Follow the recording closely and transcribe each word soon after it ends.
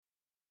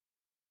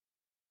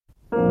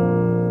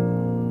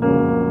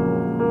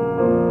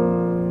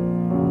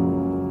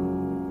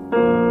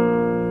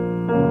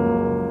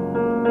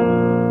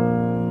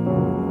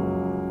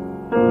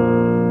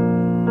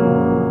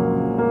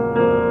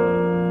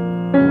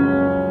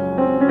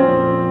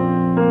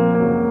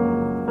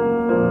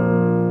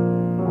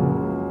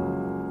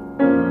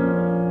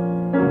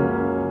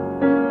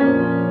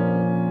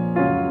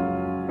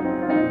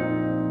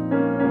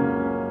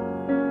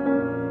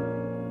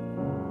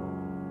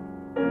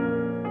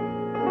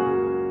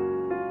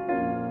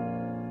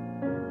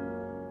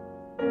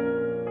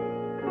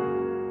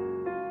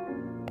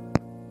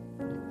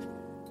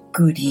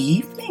Good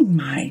evening,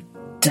 my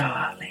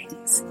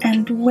darlings,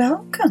 and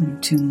welcome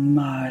to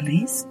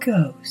Marley's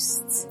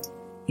Ghosts.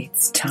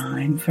 It's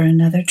time for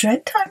another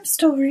Dread Time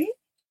story.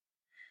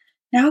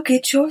 Now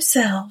get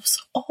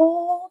yourselves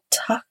all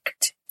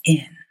tucked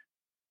in.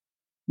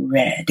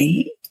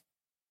 Ready?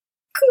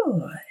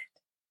 Good.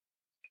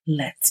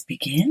 Let's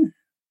begin.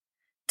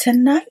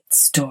 Tonight's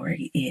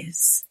story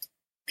is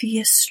The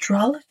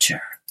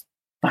Astrologer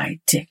by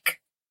Dick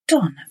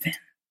Donovan.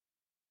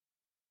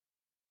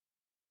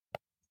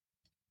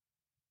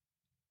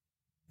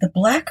 The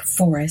Black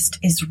Forest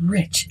is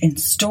rich in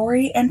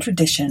story and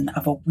tradition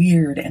of a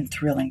weird and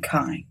thrilling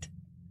kind,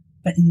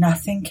 but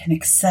nothing can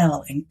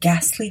excel in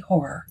ghastly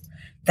horror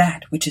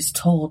that which is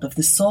told of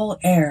the sole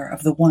heir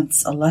of the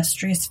once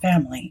illustrious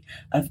family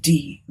of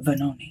Di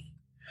Vanoni.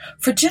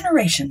 For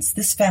generations,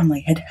 this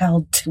family had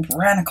held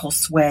tyrannical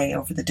sway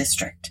over the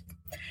district.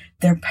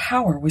 Their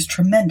power was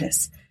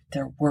tremendous.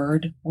 Their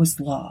word was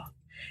law.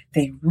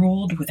 They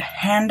ruled with a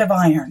hand of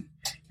iron,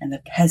 and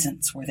the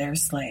peasants were their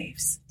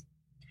slaves.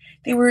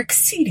 They were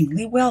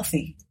exceedingly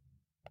wealthy.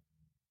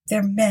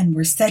 Their men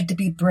were said to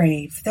be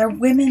brave, their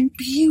women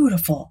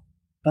beautiful,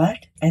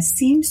 but, as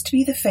seems to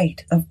be the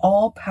fate of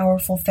all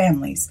powerful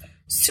families,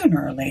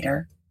 sooner or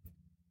later,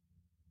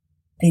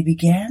 they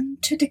began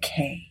to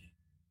decay.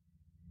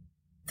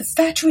 The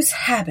fatuous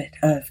habit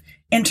of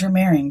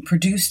intermarrying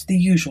produced the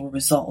usual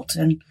result,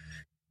 and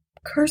a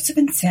curse of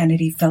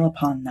insanity fell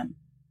upon them.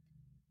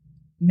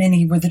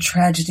 Many were the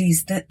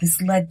tragedies that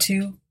this led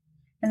to,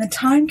 and the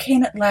time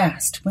came at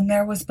last when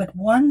there was but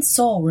one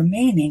sole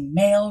remaining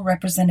male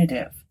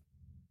representative.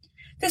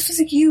 This was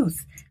a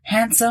youth,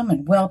 handsome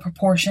and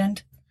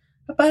well-proportioned,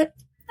 but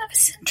of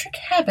eccentric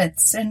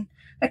habits, and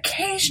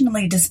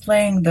occasionally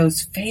displaying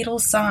those fatal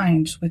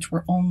signs which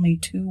were only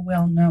too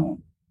well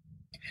known.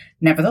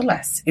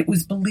 Nevertheless, it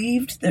was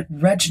believed that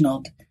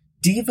Reginald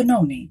Di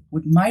Vanoni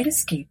might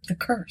escape the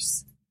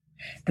curse.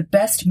 The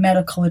best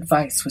medical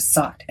advice was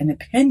sought, and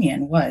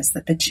opinion was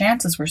that the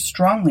chances were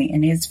strongly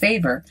in his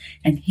favor,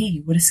 and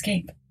he would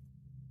escape.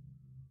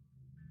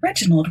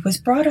 Reginald was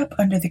brought up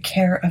under the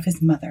care of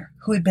his mother,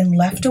 who had been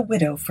left a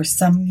widow for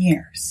some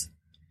years.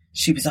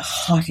 She was a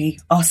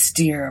haughty,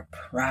 austere,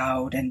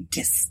 proud, and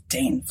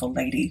disdainful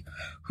lady,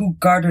 who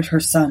guarded her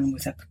son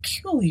with a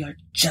peculiar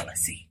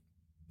jealousy.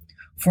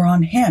 For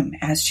on him,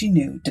 as she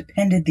knew,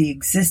 depended the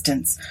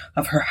existence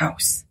of her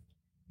house.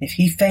 If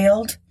he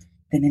failed,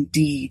 then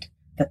indeed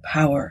the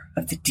power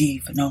of the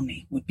Di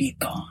Vanoni would be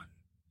gone,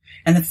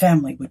 and the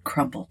family would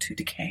crumble to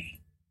decay.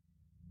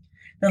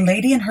 The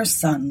lady and her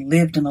son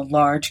lived in a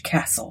large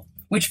castle,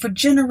 which for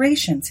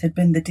generations had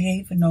been the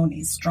Di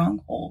Vanoni's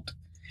stronghold,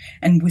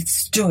 and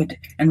withstood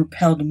and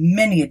repelled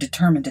many a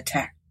determined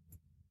attack.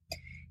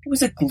 It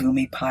was a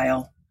gloomy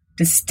pile,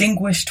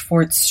 distinguished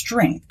for its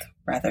strength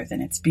rather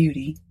than its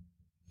beauty,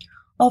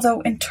 although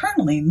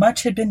internally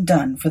much had been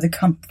done for the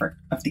comfort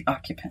of the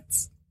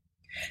occupants.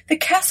 The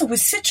castle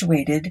was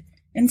situated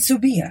in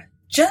Subbia,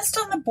 just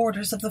on the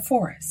borders of the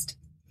forest.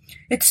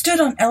 It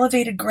stood on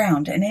elevated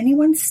ground, and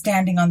anyone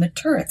standing on the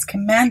turrets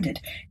commanded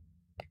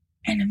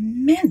an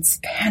immense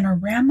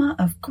panorama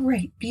of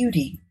great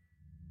beauty.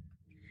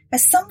 At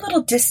some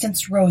little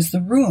distance rose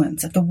the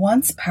ruins of the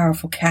once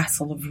powerful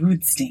castle of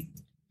Rudstein.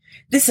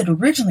 This had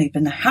originally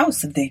been the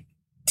house of the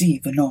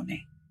Di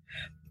Vanoni,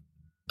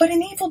 but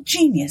an evil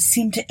genius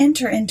seemed to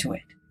enter into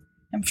it,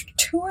 and for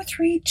 2 or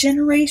 3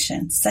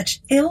 generations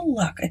such ill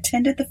luck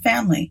attended the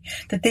family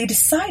that they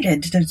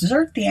decided to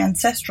desert the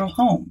ancestral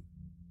home.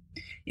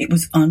 It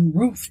was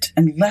unroofed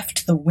and left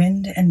to the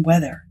wind and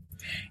weather,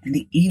 and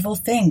the evil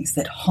things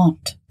that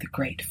haunt the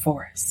great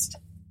forest.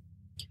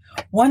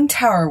 One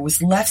tower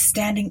was left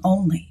standing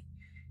only,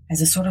 as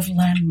a sort of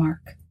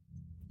landmark.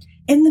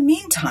 In the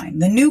meantime,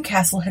 the new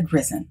castle had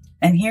risen,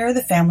 and here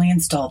the family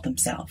installed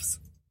themselves.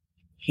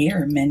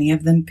 Here many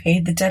of them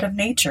paid the debt of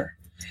nature,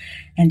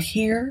 and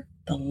here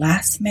the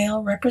last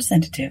male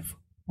representative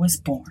was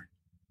born.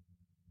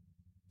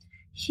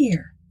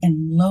 Here,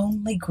 in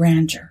lonely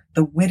grandeur,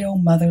 the widow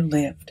mother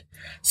lived,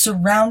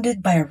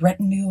 surrounded by a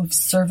retinue of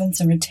servants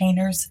and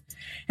retainers,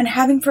 and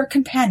having for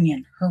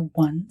companion her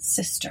one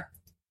sister,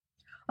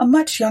 a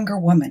much younger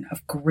woman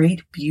of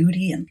great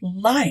beauty and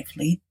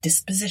lively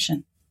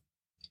disposition.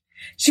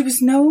 She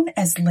was known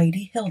as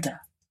Lady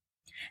Hilda,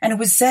 and it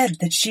was said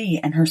that she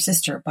and her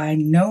sister by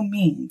no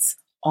means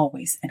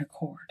always in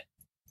accord.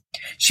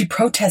 She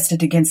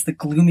protested against the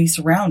gloomy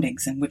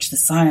surroundings in which the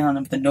scion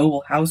of the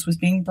noble house was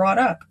being brought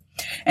up,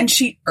 and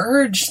she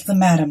urged the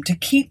madam to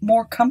keep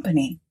more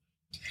company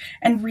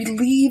and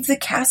relieve the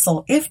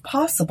castle, if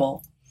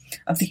possible,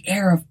 of the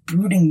air of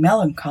brooding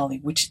melancholy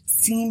which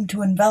seemed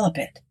to envelop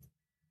it.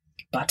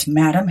 But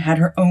madam had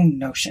her own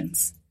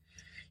notions.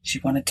 She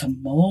wanted to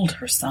mold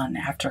her son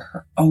after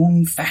her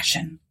own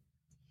fashion.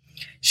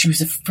 She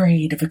was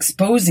afraid of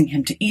exposing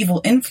him to evil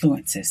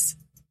influences.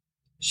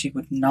 She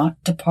would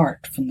not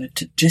depart from the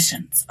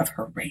traditions of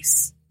her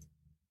race.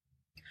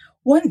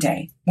 One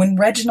day, when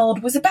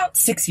Reginald was about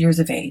 6 years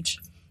of age,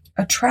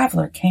 a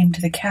traveler came to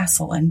the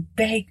castle and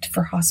begged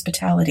for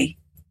hospitality.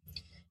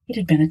 It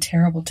had been a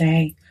terrible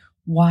day,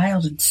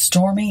 wild and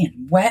stormy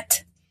and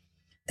wet.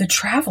 The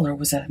traveler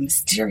was a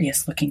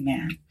mysterious-looking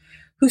man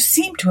who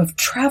seemed to have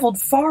traveled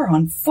far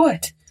on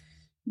foot.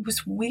 He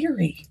was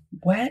weary,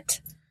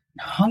 wet,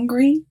 and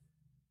hungry.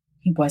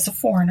 He was a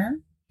foreigner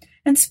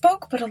and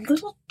spoke but a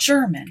little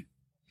German.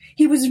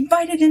 He was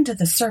invited into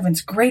the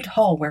servants' great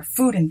hall where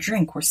food and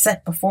drink were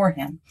set before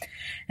him,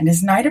 and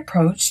as night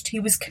approached he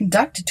was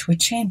conducted to a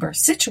chamber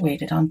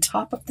situated on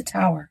top of the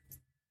tower.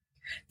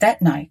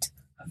 That night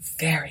a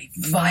very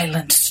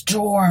violent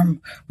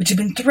storm, which had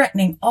been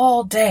threatening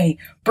all day,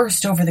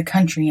 burst over the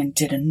country and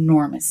did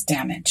enormous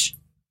damage.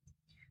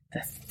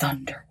 The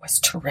thunder was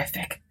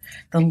terrific,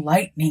 the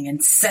lightning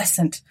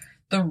incessant,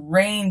 the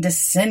rain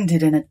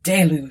descended in a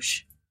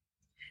deluge.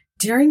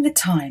 During the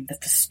time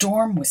that the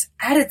storm was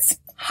at its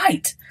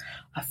height,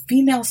 a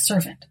female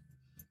servant,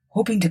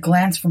 hoping to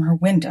glance from her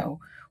window,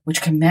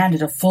 which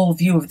commanded a full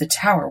view of the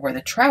tower where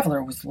the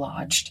traveler was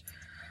lodged,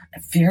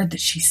 feared that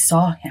she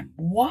saw him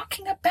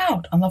walking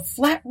about on the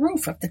flat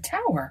roof of the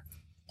tower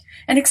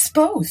and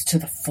exposed to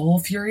the full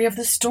fury of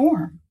the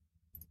storm.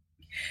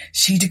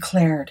 She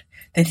declared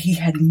that he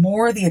had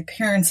more the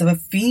appearance of a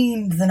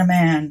fiend than a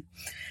man,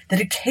 that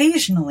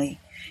occasionally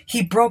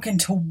he broke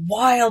into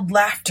wild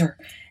laughter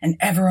and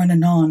ever and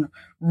anon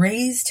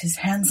raised his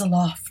hands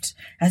aloft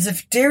as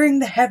if daring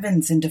the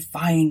heavens and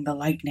defying the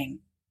lightning.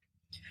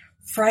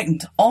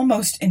 Frightened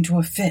almost into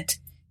a fit,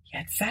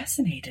 yet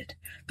fascinated,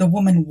 the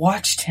woman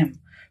watched him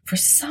for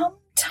some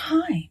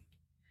time,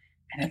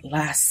 and at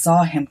last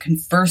saw him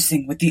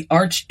conversing with the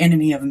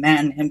arch-enemy of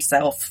man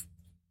himself.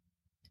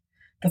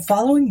 The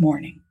following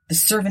morning, the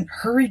servant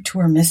hurried to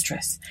her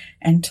mistress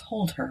and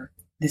told her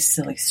this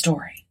silly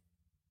story.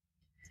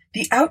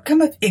 The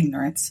outcome of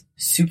ignorance,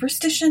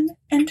 superstition,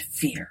 and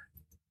fear.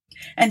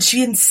 And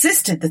she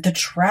insisted that the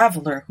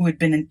traveler who had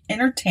been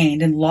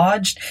entertained and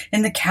lodged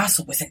in the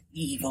castle was an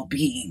evil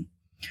being,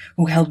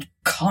 who held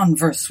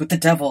converse with the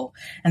devil,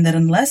 and that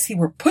unless he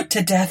were put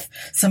to death,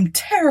 some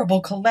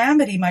terrible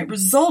calamity might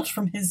result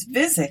from his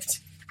visit.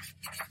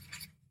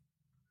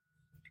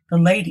 The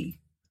lady,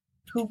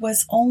 who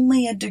was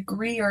only a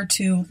degree or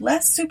two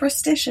less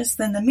superstitious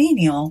than the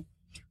menial,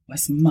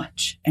 was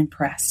much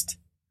impressed,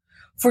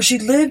 for she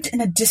lived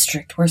in a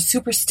district where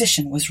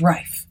superstition was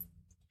rife.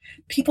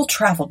 People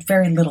traveled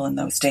very little in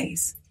those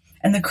days,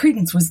 and the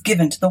credence was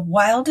given to the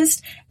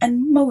wildest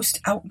and most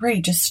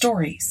outrageous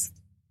stories.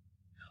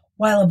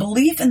 While a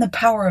belief in the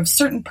power of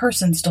certain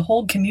persons to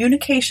hold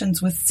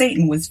communications with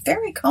Satan was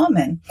very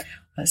common,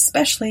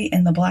 especially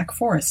in the Black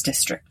Forest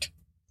district.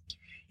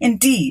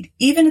 Indeed,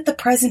 even at the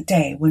present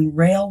day, when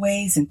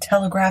railways and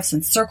telegraphs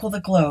encircle the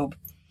globe,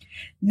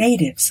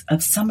 natives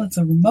of some of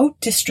the remote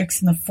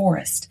districts in the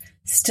forest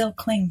still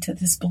cling to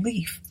this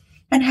belief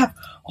and have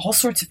all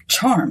sorts of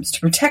charms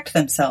to protect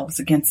themselves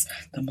against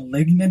the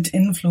malignant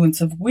influence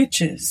of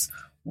witches,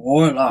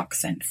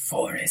 warlocks, and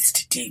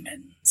forest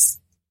demons.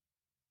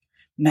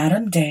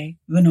 Madame de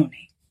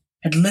Venoni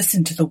had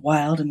listened to the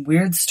wild and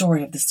weird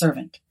story of the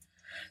servant,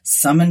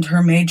 summoned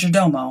her major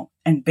domo,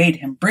 and bade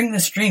him bring the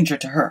stranger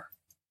to her.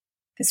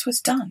 This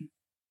was done.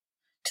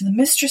 To the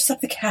mistress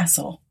of the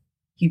castle,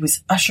 he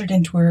was ushered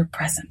into her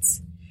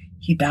presence.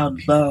 He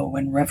bowed low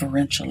and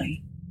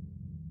reverentially.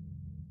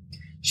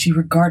 She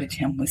regarded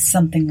him with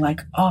something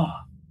like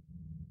awe,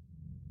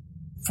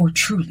 for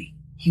truly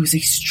he was a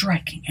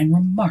striking and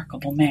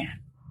remarkable man,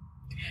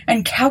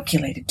 and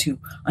calculated to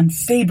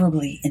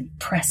unfavorably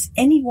impress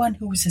anyone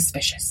who was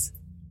suspicious.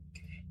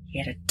 He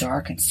had a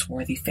dark and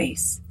swarthy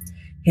face.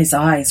 His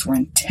eyes were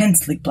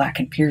intensely black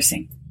and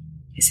piercing,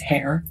 his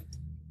hair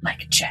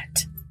like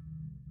jet.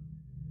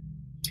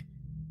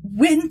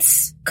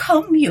 "Whence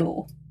come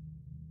you?"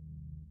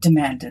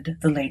 demanded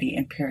the lady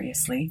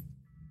imperiously.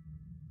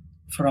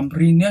 "From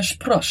Rhenish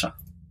Prussia,"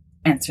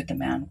 answered the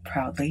man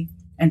proudly,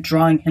 and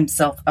drawing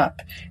himself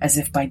up as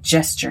if by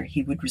gesture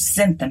he would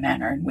resent the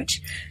manner in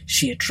which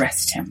she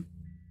addressed him.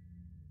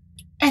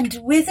 "And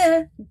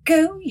whither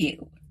go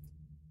you?"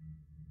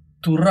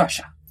 "To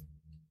Russia."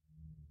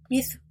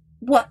 "With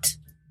what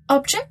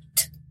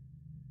object?"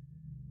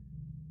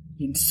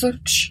 "In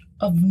search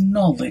of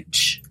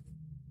knowledge."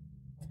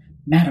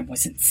 Madame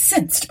was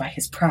incensed by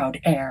his proud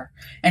air,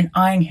 and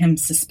eyeing him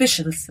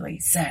suspiciously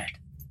said,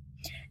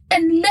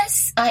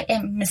 "Unless I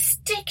am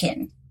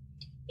mistaken,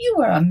 you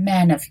are a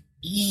man of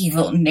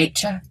evil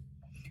nature,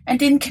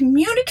 and in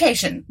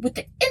communication with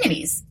the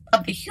enemies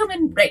of the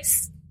human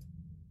race."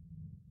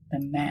 The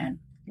man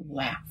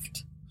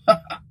laughed.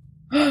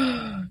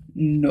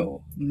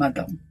 "No,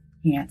 madame,"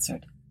 he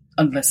answered,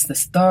 "unless the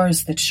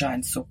stars that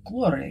shine so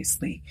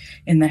gloriously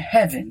in the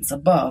heavens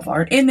above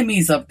are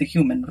enemies of the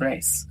human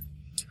race,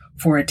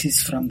 for it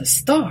is from the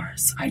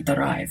stars I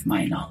derive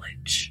my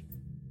knowledge."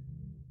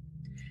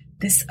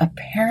 This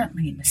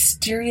apparently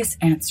mysterious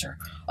answer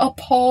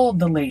appalled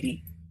the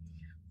lady,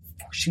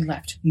 for she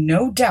left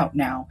no doubt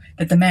now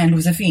that the man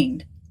was a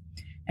fiend,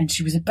 and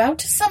she was about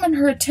to summon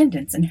her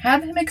attendants and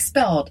have him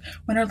expelled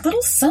when her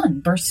little son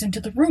burst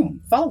into the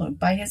room, followed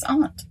by his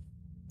aunt.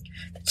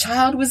 The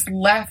child was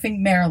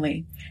laughing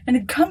merrily, and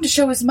had come to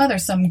show his mother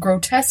some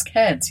grotesque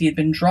heads he had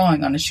been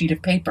drawing on a sheet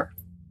of paper.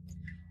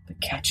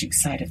 But catching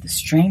sight of the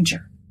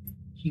stranger,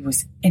 he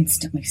was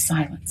instantly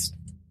silenced,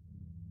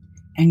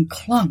 and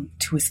clung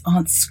to his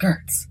aunt's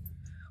skirts,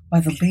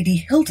 while the Lady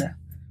Hilda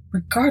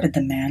regarded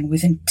the man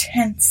with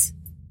intense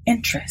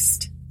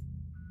interest.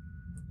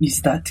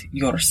 "Is that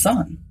your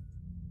son?"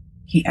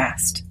 he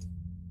asked.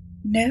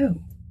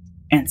 "No,"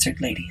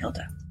 answered Lady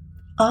Hilda.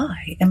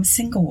 "I am a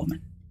single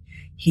woman.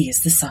 He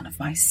is the son of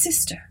my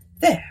sister,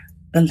 there,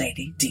 the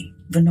Lady di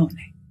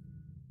Venone."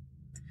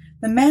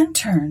 The man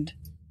turned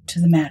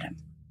to the madam,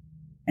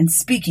 and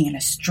speaking in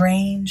a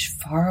strange,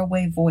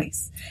 faraway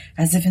voice,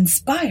 as if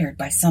inspired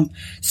by some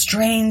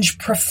strange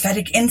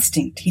prophetic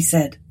instinct, he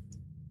said,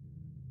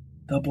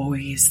 "The boy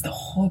is the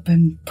hope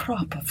and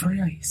prop of our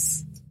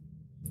race.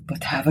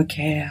 But have a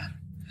care,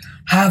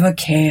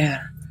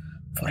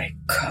 for a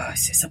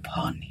curse is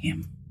upon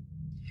him.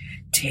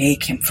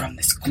 Take him from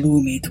this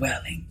gloomy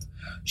dwelling.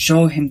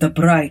 Show him the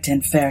bright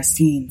and fair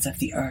scenes of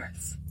the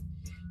earth.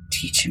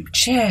 Teach him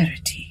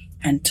charity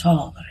and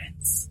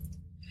tolerance.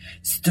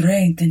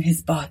 Strengthen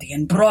his body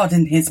and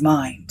broaden his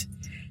mind,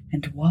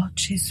 and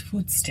watch his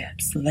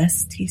footsteps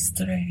lest he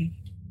stray.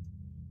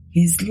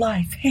 His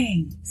life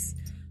hangs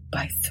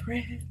by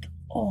thread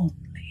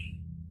only."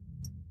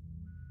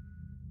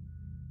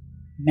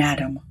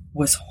 Madame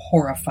was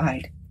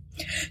horrified.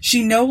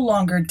 She no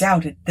longer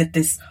doubted that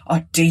this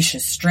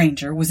audacious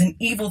stranger was an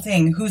evil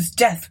thing whose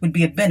death would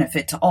be a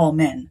benefit to all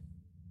men.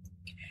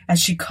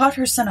 As she caught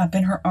her son up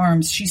in her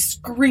arms, she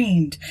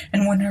screamed,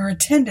 and when her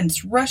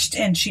attendants rushed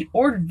in, she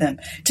ordered them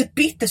to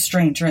beat the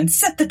stranger and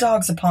set the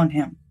dogs upon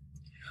him.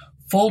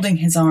 Folding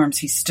his arms,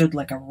 he stood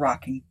like a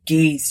rock and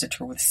gazed at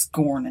her with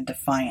scorn and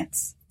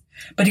defiance.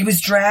 But he was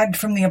dragged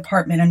from the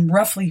apartment and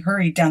roughly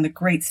hurried down the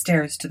great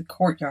stairs to the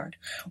courtyard,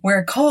 where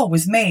a call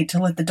was made to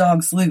let the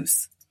dogs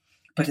loose.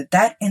 But at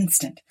that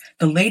instant,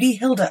 the Lady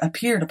Hilda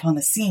appeared upon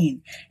the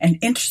scene and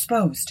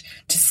interposed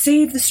to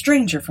save the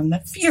stranger from the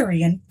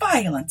fury and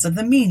violence of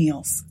the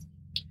menials.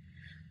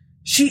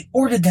 She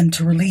ordered them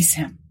to release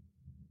him,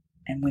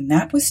 and when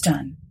that was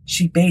done,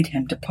 she bade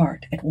him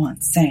depart at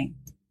once, saying,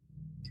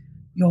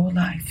 "Your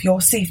life,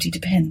 your safety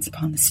depends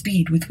upon the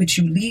speed with which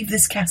you leave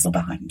this castle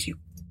behind you.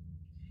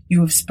 You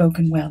have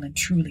spoken well and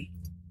truly,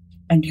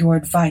 and your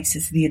advice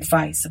is the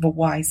advice of a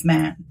wise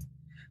man.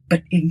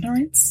 But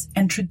ignorance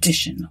and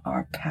tradition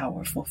are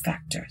powerful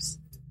factors.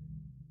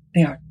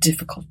 They are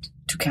difficult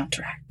to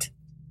counteract."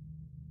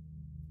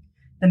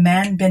 The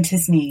man bent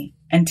his knee,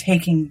 and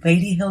taking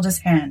Lady Hilda's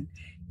hand,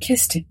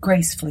 kissed it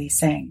gracefully,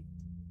 saying,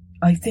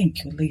 "I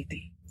thank you,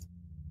 lady,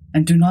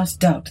 and do not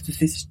doubt that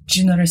this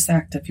generous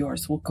act of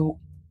yours will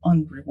go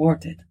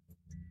unrewarded.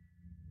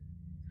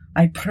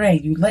 I pray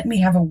you let me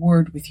have a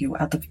word with you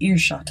out of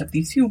earshot of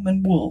these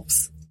human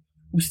wolves,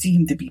 who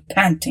seem to be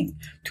panting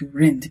to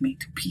rend me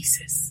to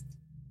pieces."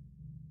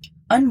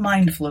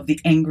 Unmindful of the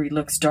angry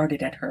looks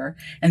darted at her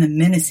and the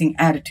menacing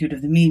attitude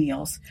of the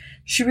menials,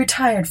 she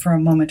retired for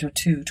a moment or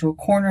two to a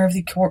corner of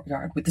the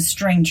courtyard with the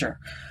stranger,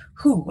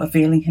 who,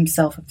 availing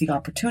himself of the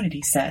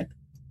opportunity, said,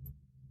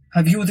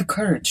 "Have you the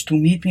courage to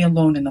meet me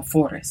alone in the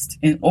forest,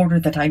 in order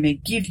that I may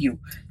give you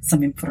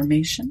some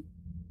information?"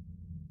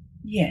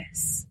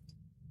 "Yes."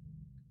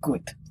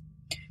 "Good.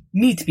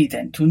 Meet me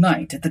then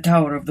tonight at the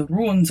tower of the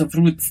ruins of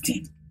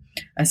Rudstein,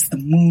 as the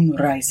moon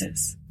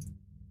rises.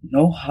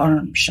 No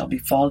harm shall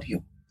befall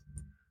you,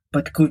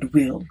 but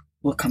goodwill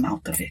will come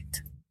out of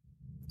it."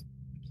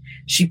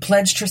 She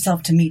pledged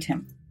herself to meet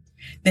him.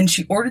 Then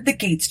she ordered the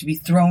gates to be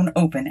thrown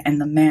open, and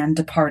the man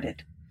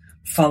departed,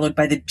 followed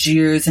by the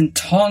jeers and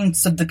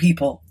taunts of the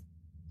people.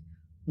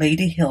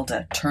 Lady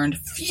Hilda turned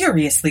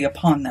furiously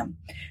upon them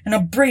and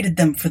upbraided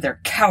them for their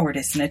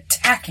cowardice in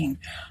attacking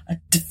a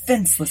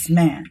defenseless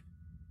man.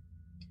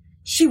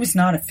 She was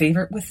not a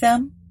favorite with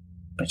them,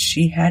 but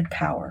she had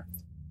power,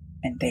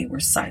 and they were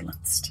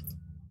silenced.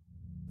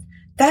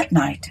 That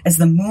night, as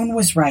the moon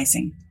was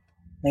rising,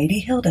 Lady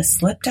Hilda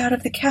slipped out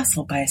of the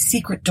castle by a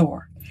secret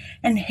door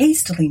and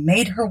hastily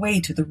made her way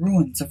to the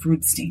ruins of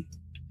Rudstein,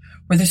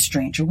 where the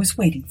stranger was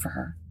waiting for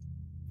her.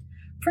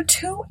 For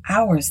 2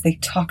 hours they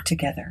talked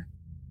together,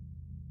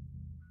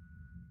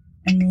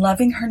 and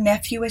loving her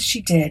nephew as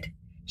she did,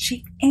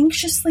 she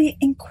anxiously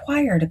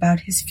inquired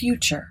about his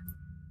future.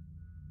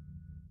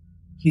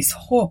 "His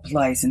hope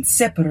lies in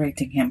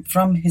separating him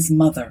from his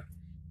mother,"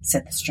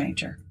 said the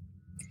stranger.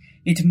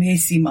 "It may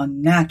seem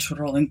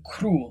unnatural and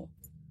cruel,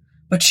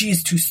 but she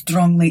is too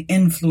strongly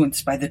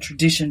influenced by the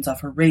traditions of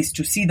her race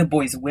to see the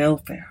boy's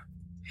welfare.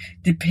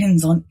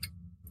 Depends on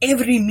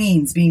every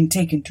means being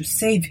taken to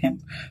save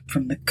him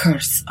from the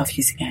curse of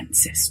his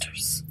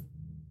ancestors."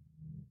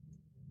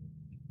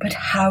 "But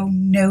how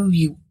know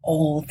you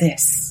all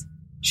this?"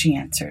 she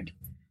answered,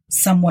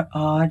 somewhat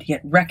awed,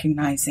 yet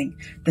recognizing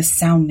the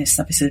soundness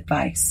of his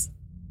advice.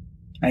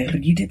 "I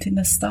read it in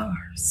the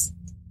stars,"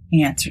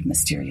 he answered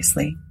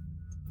mysteriously.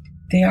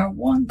 "They are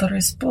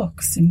wondrous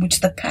books in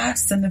which the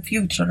past and the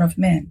future of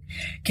men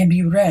can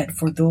be read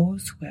for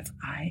those who have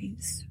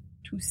eyes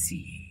to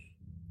see."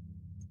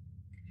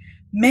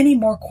 Many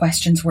more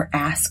questions were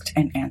asked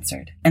and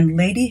answered, and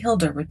Lady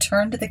Hilda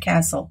returned to the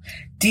castle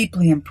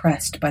deeply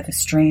impressed by the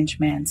strange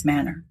man's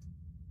manner.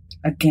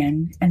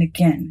 Again and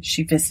again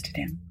she visited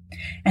him,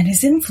 and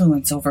his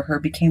influence over her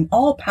became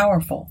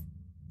all-powerful.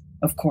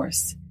 Of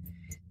course,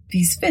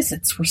 these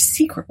visits were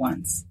secret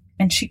ones,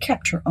 and she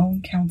kept her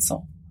own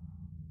counsel.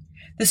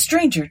 The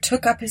stranger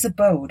took up his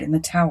abode in the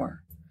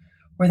tower,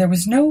 where there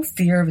was no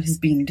fear of his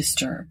being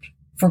disturbed,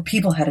 for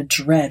people had a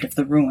dread of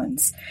the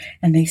ruins,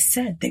 and they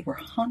said they were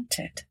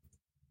haunted.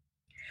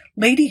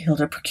 Lady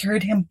Hilda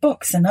procured him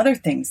books and other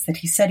things that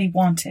he said he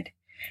wanted,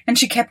 and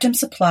she kept him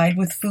supplied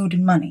with food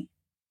and money.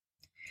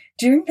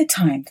 During the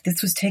time that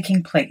this was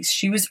taking place,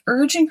 she was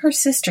urging her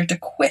sister to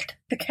quit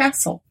the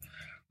castle,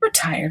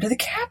 retire to the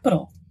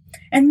capital,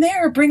 and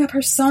there bring up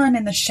her son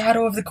in the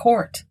shadow of the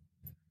court.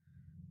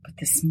 But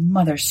this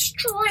mother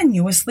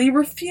strenuously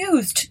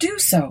refused to do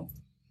so,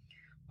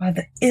 while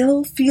the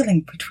ill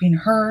feeling between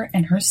her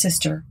and her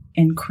sister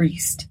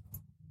increased.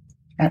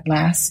 At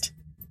last,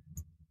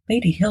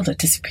 Lady Hilda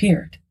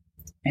disappeared,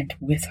 and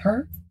with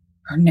her,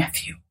 her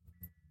nephew.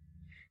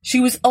 She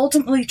was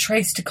ultimately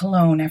traced to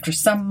Cologne after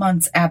some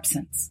months'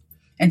 absence,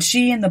 and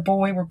she and the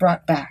boy were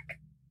brought back.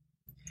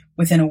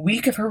 Within a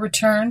week of her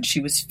return, she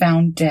was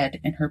found dead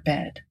in her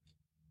bed.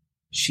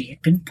 She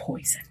had been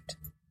poisoned.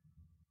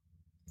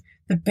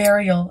 The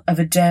burial of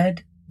a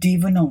dead Di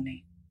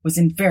Venone was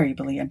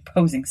invariably an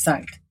imposing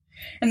sight,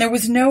 and there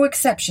was no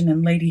exception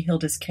in Lady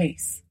Hilda's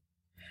case.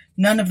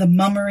 None of the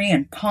mummery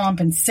and pomp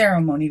and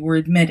ceremony were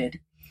admitted,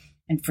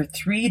 and for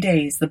 3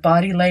 days the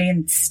body lay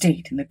in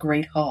state in the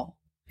great hall,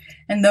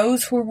 and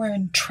those who were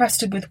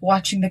entrusted with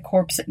watching the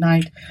corpse at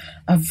night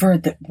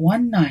averred that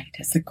one night,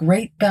 as the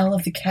great bell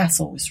of the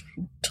castle was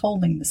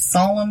tolling the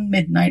solemn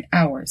midnight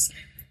hours,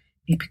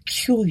 a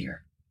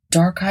peculiar,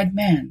 dark-eyed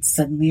man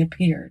suddenly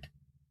appeared.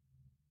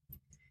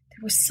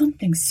 There was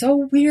something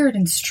so weird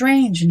and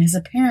strange in his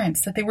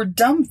appearance that they were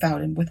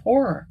dumbfounded with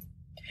horror,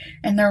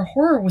 and their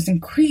horror was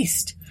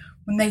increased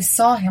when they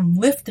saw him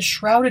lift the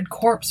shrouded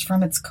corpse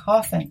from its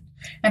coffin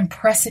and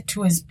press it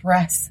to his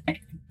breast and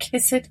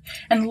kiss it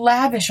and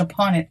lavish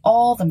upon it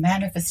all the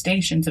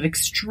manifestations of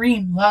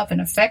extreme love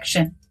and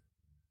affection.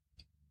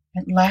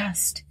 At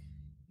last,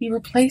 he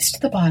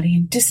replaced the body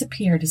and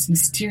disappeared as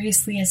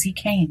mysteriously as he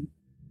came.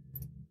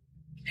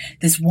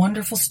 This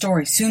wonderful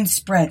story soon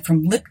spread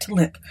from lip to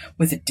lip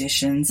with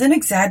additions and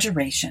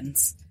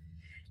exaggerations,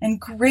 and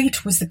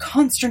great was the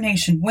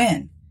consternation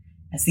when,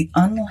 as the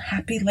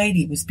unhappy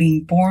lady was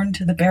being borne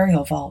to the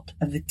burial vault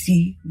of the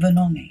Di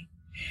Venone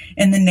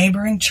in the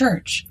neighboring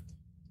church,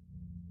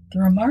 the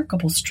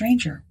remarkable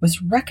stranger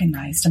was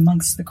recognized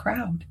amongst the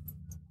crowd.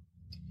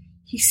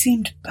 He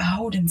seemed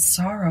bowed in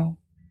sorrow,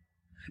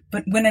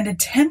 but when an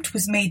attempt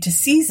was made to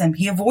seize him,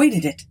 he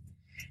avoided it,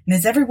 and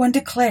as everyone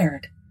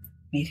declared,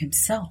 made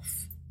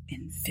himself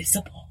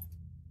invisible.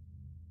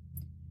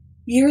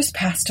 Years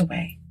passed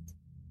away.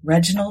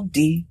 Reginald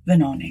Di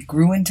Venone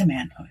grew into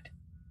manhood.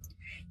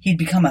 He'd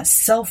become a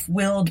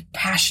self-willed,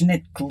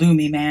 passionate,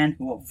 gloomy man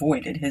who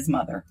avoided his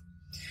mother,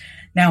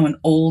 now an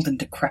old and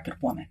decrepit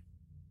woman,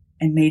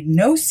 and made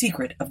no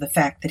secret of the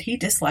fact that he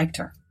disliked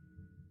her.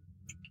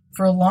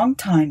 For a long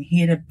time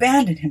he had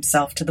abandoned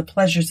himself to the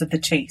pleasures of the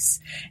chase,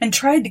 and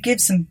tried to give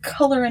some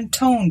color and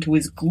tone to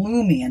his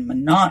gloomy and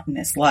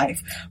monotonous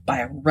life by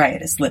a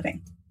riotous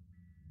living.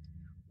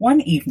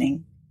 One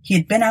evening he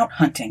had been out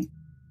hunting,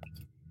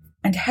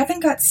 and having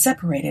got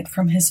separated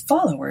from his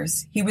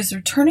followers, he was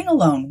returning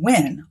alone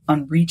when,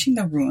 on reaching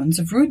the ruins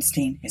of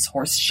Rudstein, his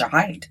horse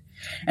shied,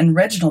 and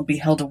Reginald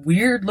beheld a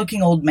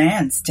weird-looking old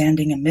man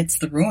standing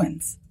amidst the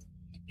ruins.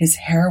 His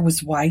hair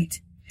was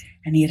white,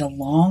 and he had a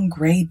long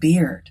grey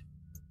beard.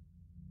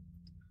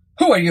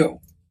 "Who are you?"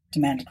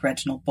 demanded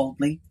Reginald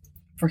boldly,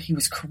 for he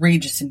was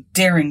courageous and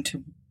daring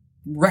to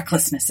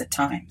recklessness at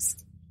times.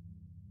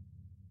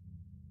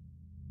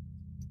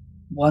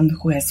 "One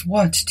who has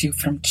watched you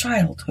from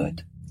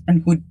childhood,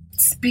 and would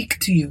speak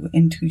to you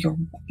into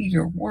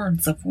your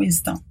words of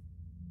wisdom.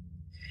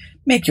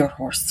 Make your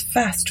horse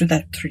fast to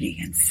that tree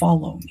and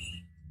follow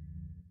me."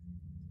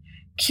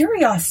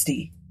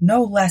 Curiosity,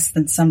 no less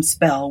than some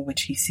spell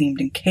which he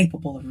seemed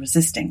incapable of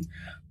resisting,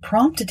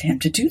 prompted him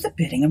to do the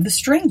bidding of the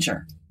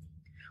stranger,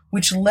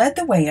 which led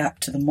the way up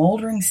to the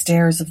moldering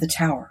stairs of the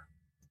tower.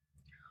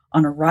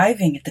 On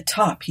arriving at the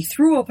top, he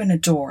threw open a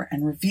door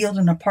and revealed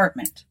an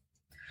apartment,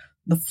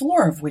 the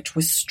floor of which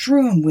was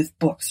strewn with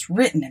books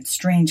written in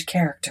strange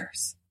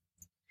characters.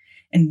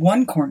 In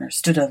one corner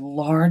stood a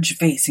large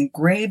vase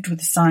engraved with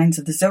the signs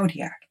of the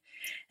zodiac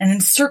and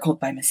encircled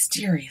by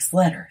mysterious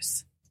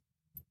letters.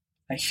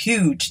 A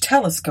huge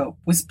telescope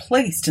was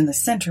placed in the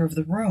center of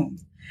the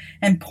room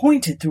and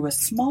pointed through a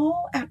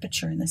small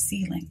aperture in the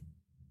ceiling.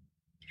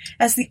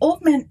 As the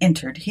old man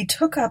entered, he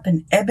took up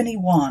an ebony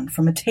wand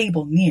from a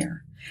table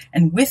near,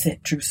 and with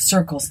it drew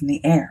circles in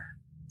the air.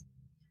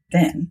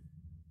 Then,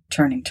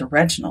 turning to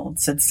Reginald,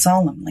 said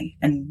solemnly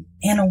and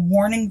in a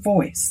warning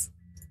voice,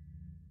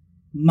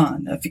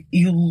 "Man of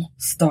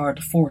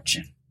ill-starred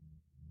fortune,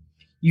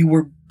 you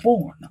were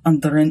born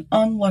under an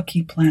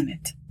unlucky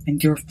planet,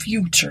 and your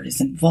future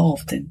is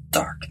involved in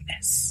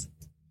darkness.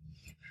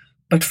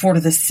 But for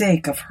the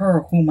sake of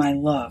her whom I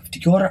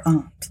loved, your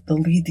aunt, the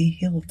Lady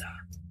Hilda,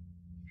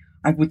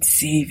 I would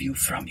save you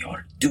from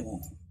your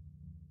doom."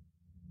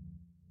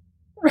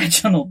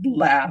 Reginald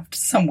laughed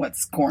somewhat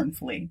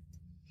scornfully.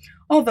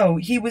 Although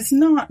he was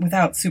not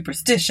without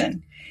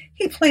superstition,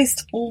 he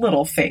placed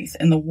little faith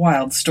in the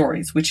wild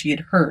stories which he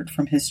had heard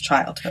from his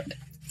childhood.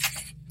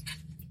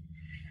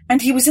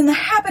 And he was in the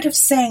habit of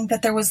saying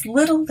that there was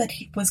little that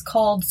was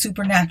called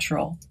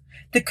supernatural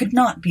that could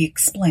not be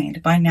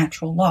explained by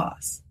natural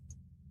laws.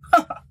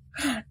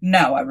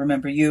 "Now I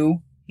remember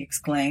you," he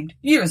exclaimed.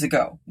 "Years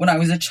ago, when I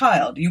was a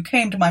child, you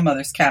came to my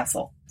mother's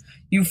castle.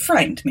 You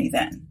frightened me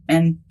then,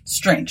 and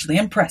strangely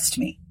impressed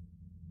me."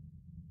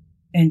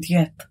 "And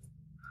yet,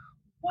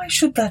 why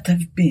should that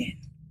have been?"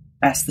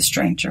 asked the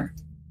stranger.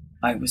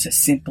 "I was a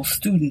simple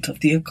student of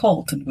the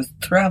occult and was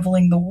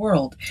traveling the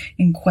world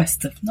in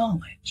quest of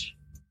knowledge.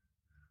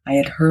 I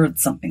had heard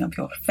something of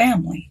your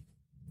family.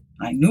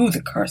 I knew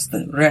the curse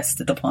that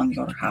rested upon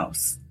your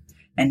house,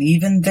 and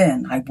even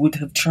then I would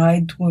have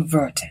tried to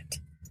avert it.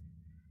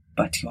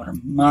 But your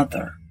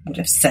mother would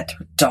have set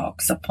her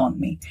dogs upon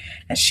me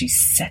as she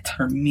set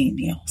her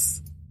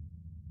menials.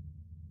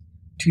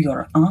 To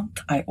your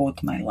aunt I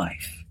owed my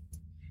life,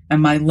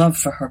 and my love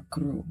for her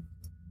grew.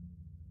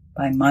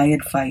 By my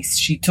advice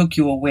she took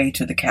you away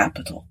to the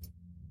capital,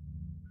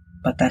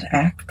 but that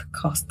act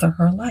cost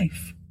her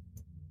life.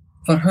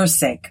 For her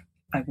sake,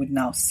 I would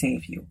now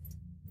save you.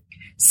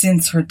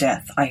 Since her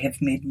death, I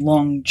have made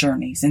long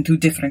journeys into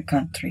different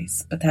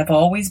countries, but have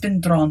always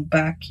been drawn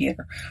back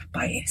here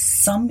by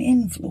some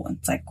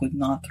influence I could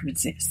not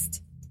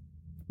resist.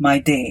 My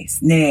days,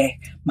 nay,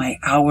 my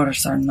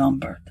hours are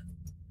numbered,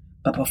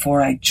 but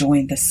before I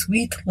join the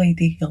sweet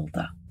Lady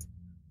Hilda,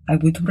 I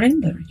would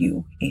render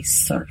you a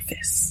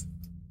service."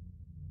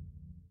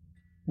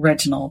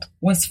 Reginald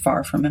was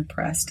far from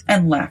impressed,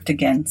 and laughed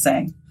again,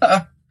 saying,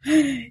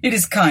 "It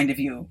is kind of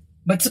you,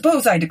 but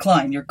suppose I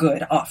decline your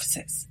good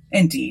offices.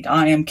 Indeed,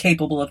 I am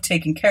capable of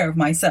taking care of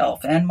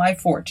myself and my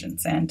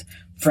fortunes, and,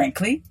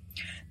 frankly,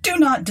 do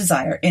not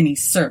desire any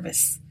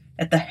service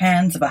at the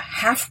hands of a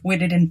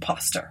half-witted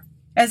impostor,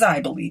 as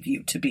I believe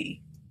you to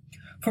be.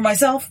 For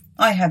myself,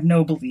 I have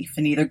no belief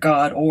in either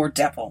God or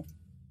devil.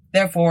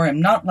 Therefore,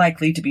 am not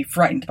likely to be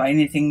frightened by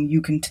anything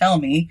you can tell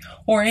me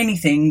or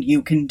anything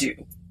you can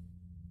do."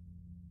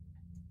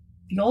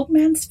 The old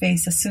man's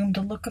face assumed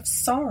a look of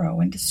sorrow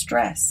and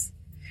distress,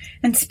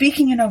 and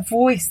speaking in a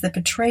voice that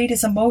betrayed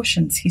his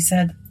emotions, he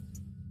said,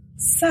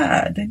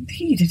 "Sad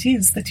indeed it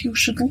is that you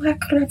should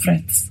lack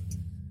reverence,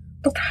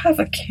 but have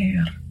a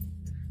care,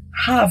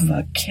 have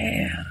a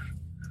care.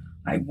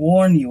 I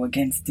warn you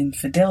against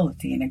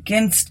infidelity and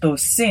against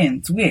those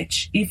sins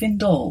which, if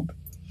indulged,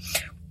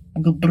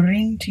 will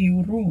bring to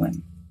you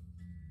ruin.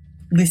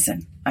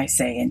 Listen, I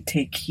say, and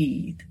take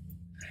heed.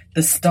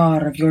 The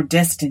star of your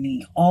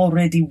destiny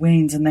already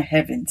wanes in the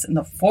heavens, and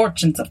the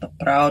fortunes of the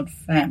proud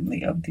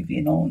family of the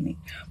Vinoni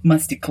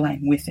must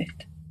decline with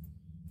it.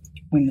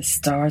 When the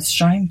stars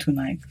shine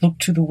tonight, look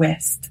to the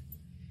west,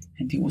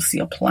 and you will see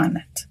a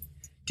planet,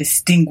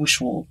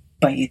 distinguishable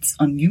by its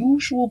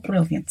unusual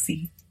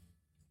brilliancy.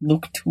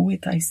 Look to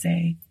it, I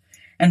say,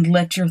 and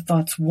let your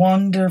thoughts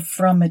wander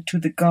from it to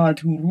the God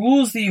who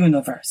rules the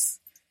universe,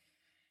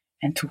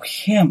 and to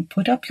him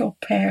put up your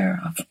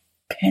prayer of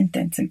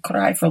repentance and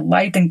cry for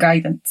light and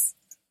guidance.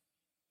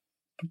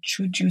 But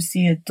should you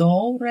see a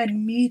dull red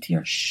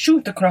meteor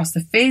shoot across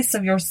the face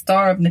of your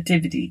star of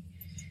nativity,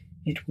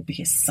 it will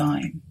be a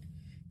sign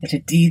that a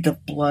deed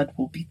of blood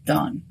will be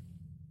done,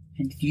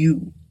 and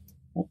you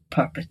will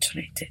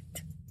perpetrate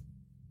it."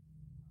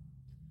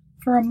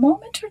 For a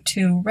moment or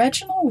two,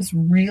 Reginald was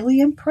really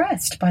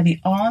impressed by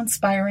the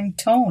awe-inspiring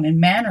tone and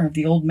manner of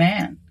the old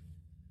man.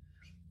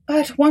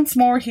 But once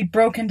more he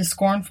broke into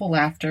scornful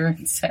laughter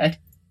and said,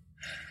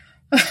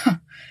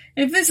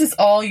 "If this is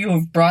all you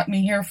have brought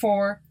me here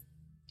for,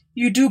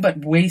 you do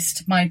but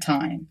waste my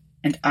time,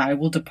 and I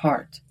will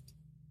depart."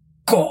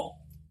 "Go,"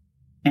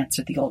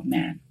 answered the old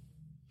man.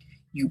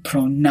 "You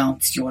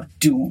pronounce your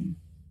doom.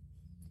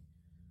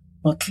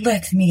 But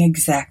let me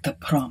exact a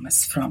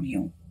promise from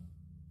you.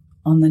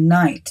 On the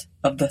night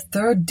of the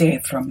 3rd day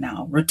from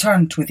now,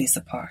 return to this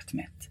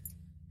apartment,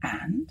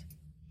 and,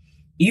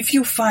 if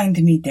you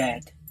find me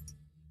dead,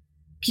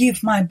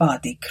 give my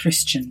body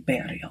Christian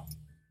burial."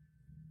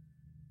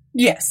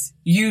 "Yes,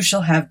 you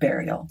shall have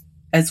burial,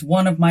 as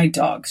one of my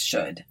dogs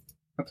should,"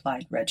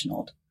 replied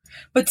Reginald.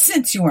 "But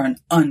since you are an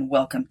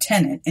unwelcome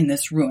tenant in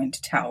this ruined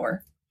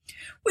tower,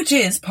 which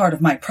is part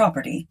of my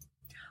property,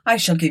 I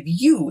shall give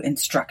you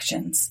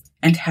instructions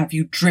and have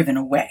you driven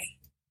away.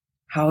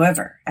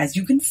 However, as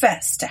you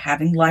confess to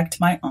having liked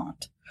my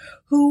aunt,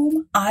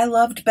 whom I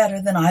loved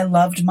better than I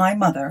loved my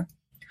mother,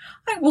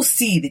 I will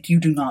see that you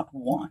do not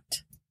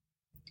want.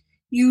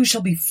 You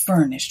shall be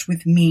furnished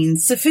with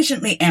means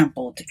sufficiently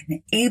ample to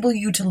enable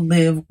you to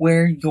live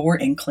where your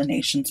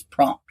inclinations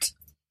prompt.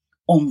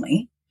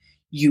 Only,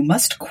 you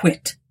must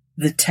quit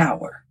the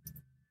tower.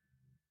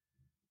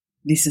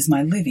 This is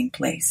my living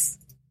place,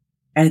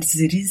 as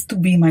it is to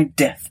be my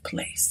death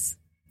place,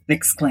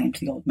 exclaimed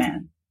the old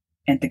man.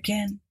 And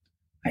again,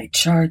 I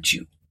charge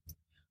you,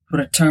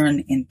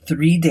 return in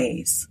 3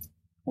 days,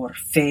 or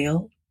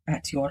fail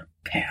at your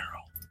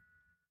peril.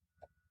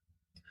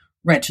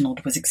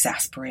 Reginald was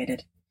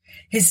exasperated.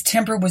 His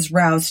temper was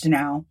roused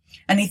now,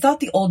 and he thought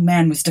the old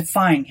man was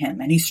defying him,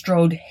 and he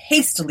strode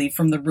hastily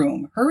from the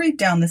room, hurried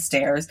down the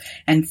stairs,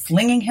 and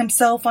flinging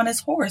himself on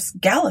his horse,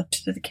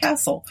 galloped to the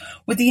castle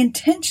with the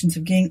intentions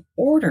of getting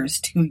orders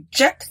to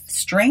eject the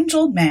strange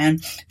old man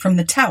from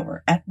the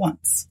tower at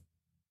once.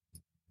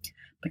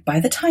 But by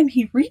the time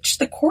he reached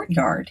the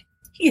courtyard,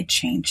 he had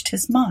changed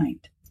his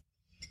mind,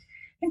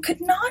 and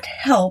could not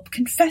help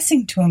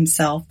confessing to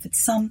himself that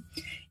some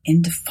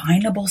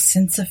indefinable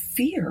sense of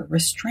fear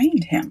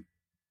restrained him.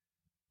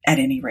 At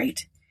any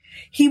rate,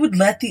 he would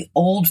let the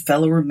old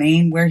fellow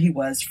remain where he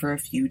was for a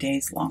few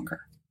days longer.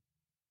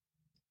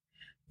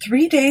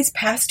 3 days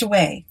passed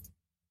away,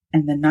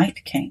 and the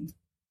night came.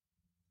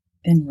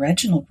 Then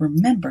Reginald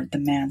remembered the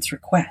man's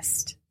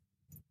request.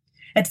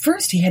 At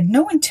first he had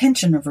no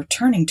intention of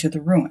returning to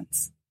the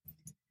ruins.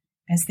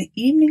 As the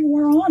evening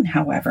wore on,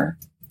 however,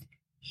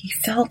 he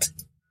felt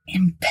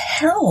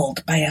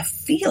impelled by a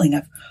feeling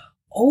of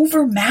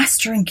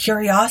overmastering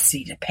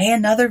curiosity to pay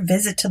another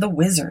visit to the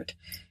wizard,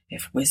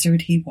 if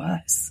wizard he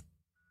was.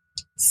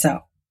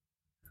 So,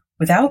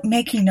 without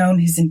making known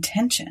his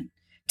intention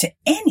to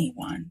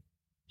anyone,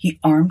 he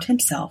armed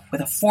himself with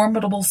a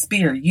formidable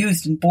spear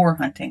used in boar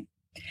hunting,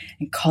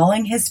 and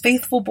calling his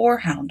faithful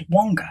boarhound,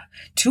 Wonga,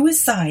 to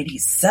his side, he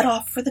set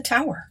off for the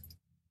tower.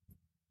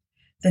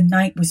 The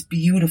night was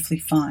beautifully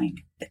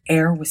fine. The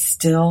air was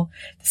still.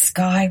 The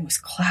sky was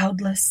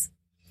cloudless.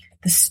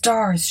 The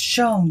stars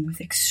shone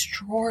with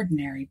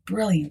extraordinary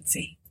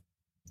brilliancy.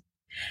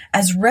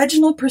 As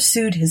Reginald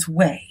pursued his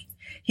way,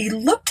 he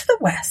looked to the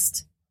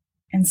west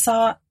and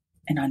saw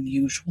an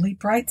unusually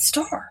bright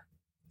star,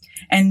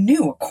 and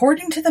knew,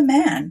 according to the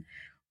man,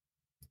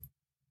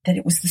 that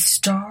it was the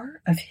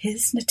star of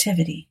his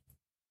nativity.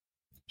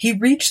 He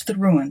reached the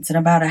ruins in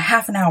about a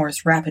half an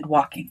hour's rapid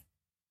walking.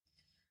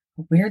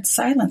 A weird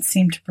silence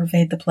seemed to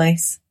pervade the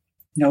place.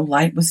 No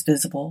light was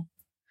visible.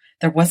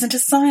 There wasn't a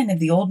sign of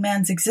the old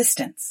man's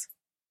existence.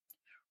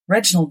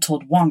 Reginald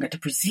told Wonga to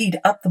proceed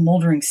up the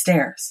moldering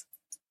stairs.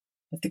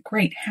 But the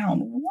great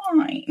hound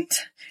whined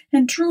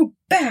and drew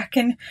back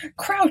and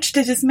crouched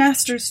at his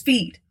master's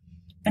feet,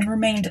 and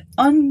remained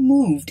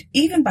unmoved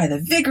even by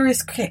the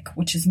vigorous kick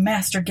which his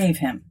master gave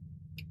him.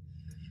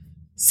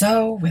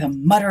 So, with a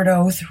muttered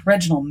oath,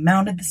 Reginald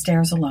mounted the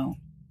stairs alone.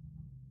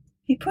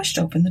 He pushed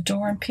open the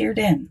door and peered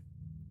in.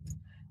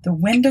 The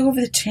window of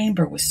the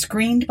chamber was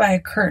screened by a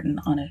curtain,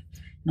 and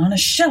on a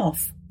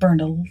shelf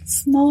burned a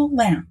small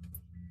lamp.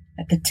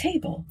 At the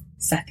table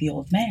sat the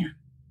old man.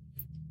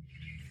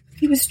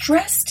 He was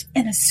dressed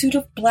in a suit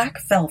of black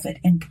velvet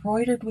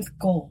embroidered with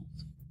gold,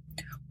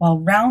 while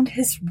round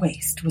his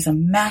waist was a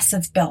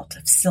massive belt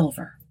of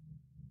silver.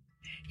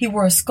 He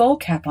wore a skull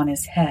cap on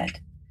his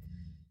head.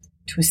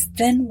 To his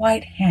thin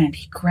white hand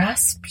he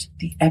grasped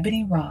the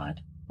ebony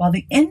rod, while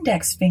the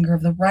index finger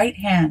of the right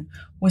hand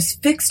was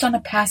fixed on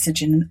a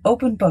passage in an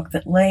open book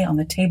that lay on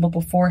the table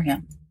before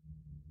him.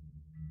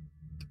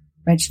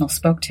 Reginald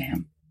spoke to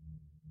him.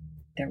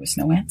 There was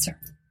no answer,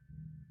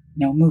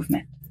 no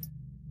movement.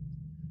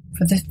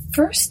 For the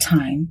first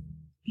time,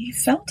 he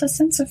felt a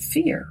sense of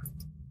fear.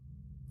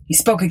 He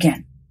spoke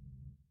again,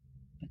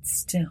 but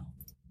still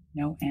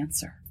no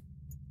answer.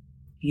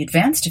 He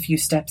advanced a few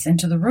steps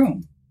into the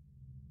room.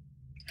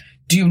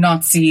 "Do you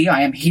not see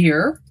I am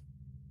here?"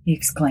 he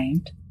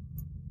exclaimed.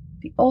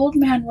 The old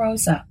man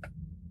rose up,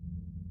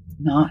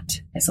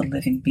 not as a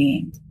living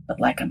being, but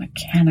like a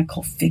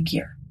mechanical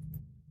figure.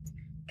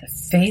 The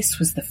face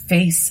was the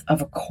face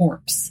of a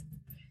corpse.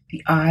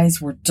 The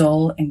eyes were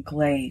dull and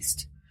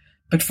glazed,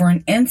 but for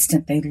an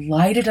instant they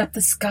lighted up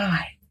the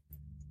sky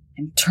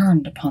and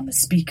turned upon the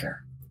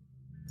speaker.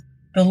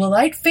 The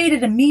light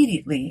faded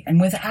immediately, and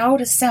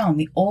without a sound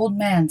the old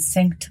man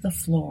sank to the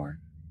floor,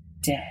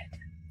 dead.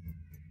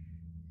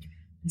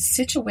 The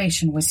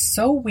situation was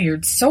so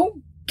weird,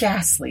 so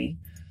ghastly,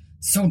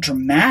 so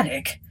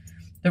dramatic,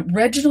 that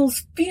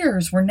Reginald's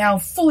fears were now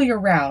fully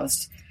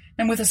aroused,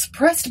 and with a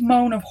suppressed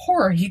moan of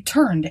horror he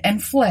turned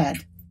and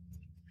fled.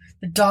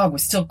 The dog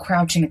was still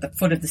crouching at the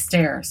foot of the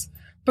stairs,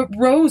 but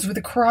rose with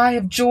a cry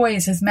of joy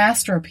as his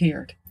master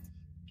appeared.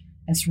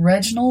 As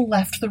Reginald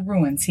left the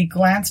ruins, he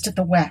glanced at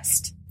the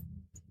west.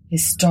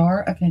 His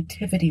star of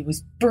nativity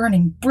was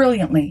burning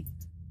brilliantly,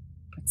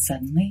 but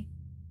suddenly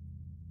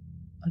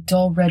a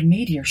dull red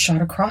meteor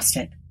shot across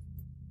it.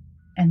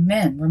 And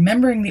then,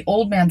 remembering the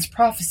old man's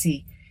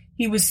prophecy,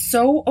 he was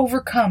so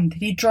overcome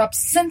that he dropped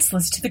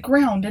senseless to the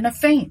ground in a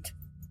faint.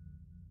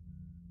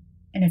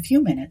 In a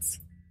few minutes,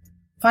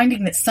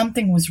 finding that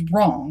something was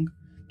wrong,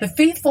 the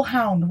faithful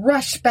hound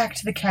rushed back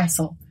to the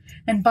castle,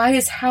 and by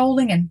his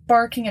howling and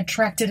barking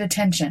attracted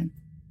attention.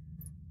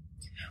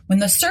 When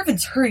the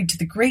servants hurried to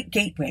the great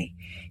gateway,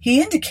 he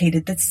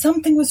indicated that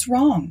something was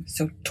wrong,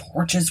 so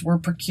torches were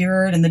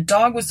procured, and the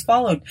dog was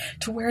followed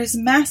to where his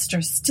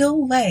master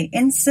still lay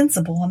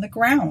insensible on the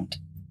ground.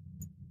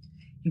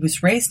 He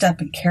was raised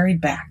up and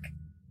carried back,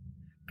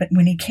 but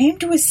when he came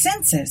to his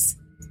senses,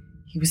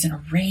 he was in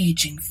a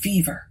raging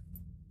fever.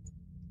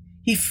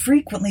 He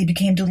frequently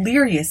became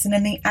delirious, and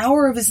in the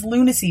hour of his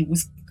lunacy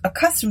was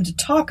accustomed to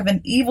talk of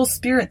an evil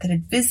spirit that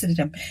had visited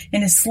him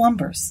in his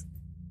slumbers.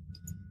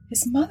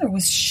 His mother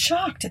was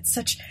shocked at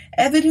such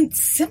evident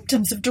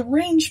symptoms of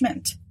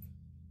derangement.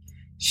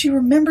 She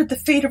remembered the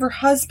fate of her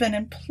husband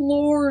and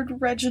implored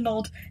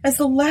Reginald, as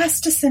the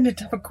last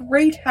descendant of a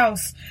great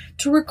house,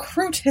 to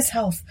recruit his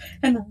health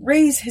and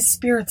raise his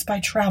spirits by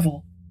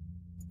travel.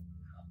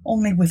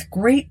 Only with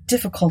great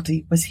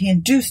difficulty was he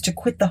induced to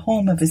quit the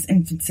home of his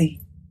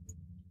infancy.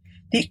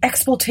 The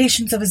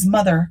exploitations of his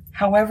mother,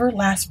 however,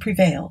 last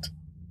prevailed,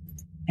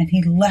 and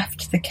he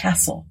left the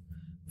castle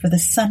for the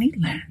sunny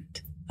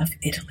land of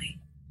Italy.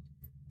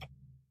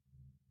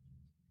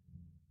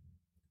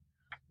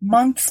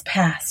 Months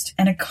passed,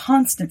 and a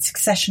constant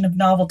succession of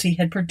novelty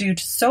had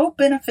produced so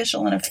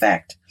beneficial an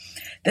effect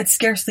that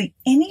scarcely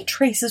any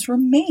traces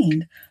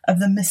remained of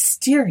the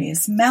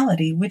mysterious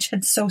malady which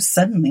had so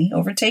suddenly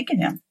overtaken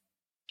him.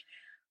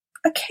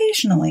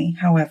 Occasionally,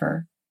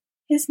 however,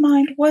 his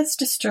mind was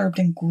disturbed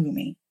and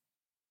gloomy,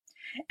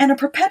 and a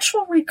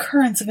perpetual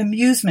recurrence of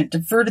amusement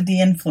diverted the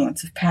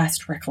influence of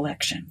past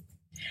recollection,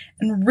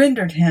 and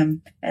rendered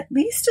him at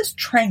least as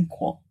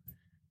tranquil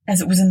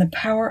as it was in the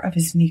power of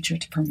his nature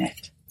to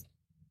permit.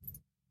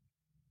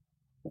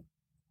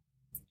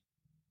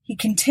 He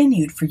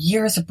continued for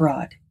years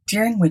abroad,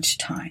 during which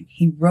time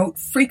he wrote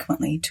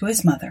frequently to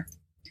his mother,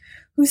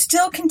 who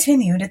still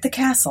continued at the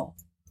castle,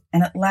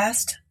 and at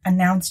last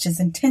announced his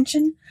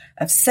intention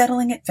of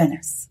settling at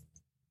Venice.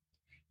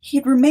 He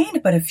had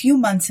remained but a few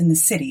months in the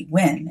city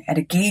when, at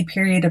a gay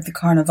period of the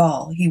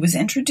Carnival, he was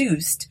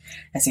introduced,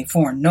 as a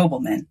foreign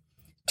nobleman,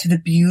 to the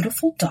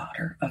beautiful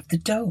daughter of the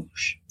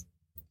Doge.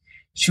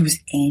 She was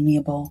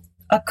amiable,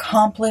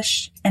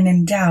 accomplished, and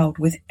endowed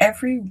with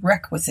every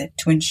requisite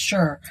to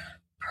ensure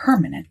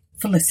permanent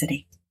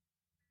felicity.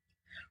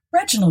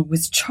 Reginald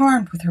was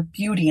charmed with her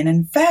beauty and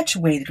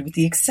infatuated with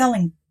the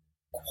excelling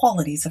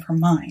qualities of her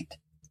mind.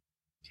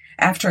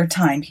 After a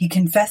time he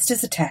confessed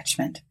his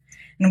attachment,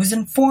 and was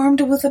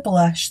informed with a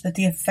blush that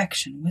the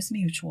affection was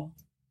mutual.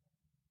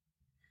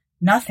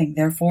 Nothing,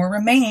 therefore,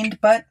 remained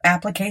but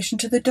application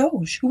to the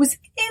Doge, who was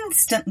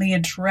instantly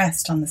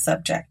addressed on the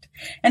subject,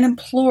 and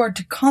implored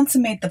to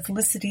consummate the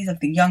felicities of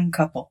the young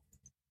couple.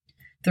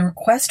 The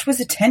request was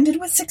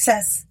attended with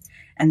success,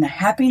 and the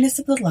happiness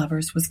of the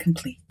lovers was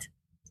complete.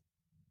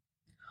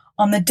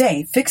 On the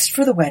day fixed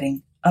for the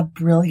wedding, a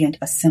brilliant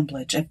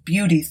assemblage of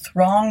beauty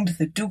thronged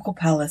the ducal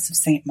palace of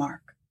St.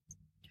 Mark.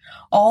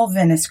 All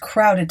Venice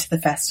crowded to the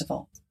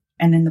festival,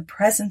 and in the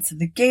presence of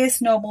the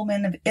gayest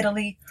nobleman of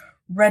Italy,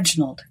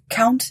 Reginald,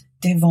 Count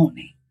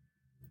d'Avone,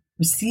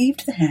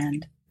 received the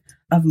hand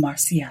of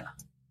Marziella,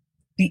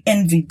 the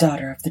envied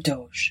daughter of the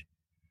Doge.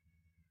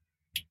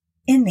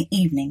 In the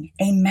evening,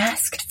 a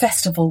masked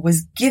festival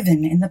was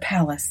given in the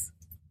palace,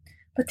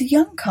 but the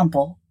young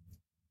couple,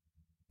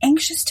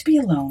 anxious to be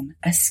alone,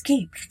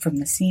 escaped from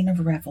the scene of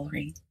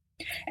revelry,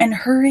 and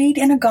hurried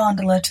in a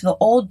gondola to the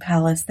old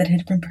palace that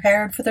had been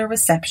prepared for their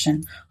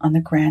reception on the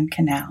Grand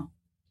Canal.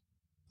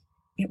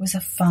 It was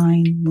a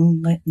fine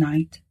moonlit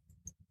night.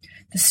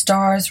 The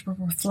stars were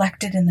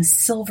reflected in the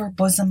silver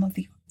bosom of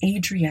the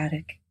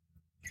Adriatic.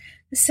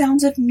 The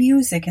sounds of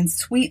music and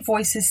sweet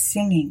voices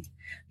singing,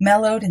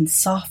 mellowed and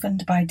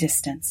softened by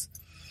distance,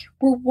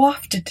 were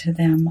wafted to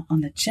them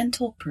on the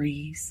gentle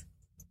breeze.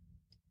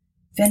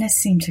 Venice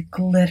seemed to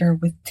glitter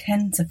with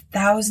tens of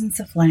thousands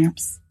of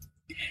lamps,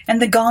 and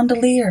the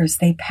gondoliers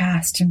they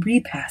passed and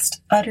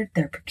repassed uttered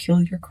their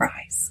peculiar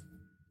cries.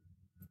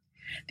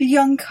 The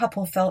young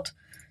couple felt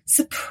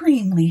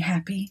supremely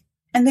happy,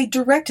 and they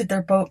directed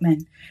their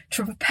boatmen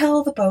to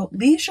propel the boat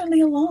leisurely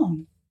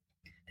along,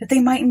 that they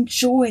might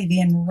enjoy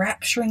the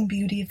enrapturing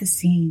beauty of the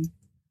scene.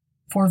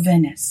 For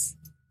Venice,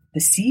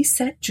 the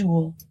sea-set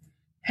jewel,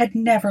 had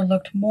never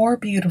looked more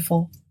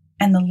beautiful,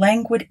 and the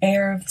languid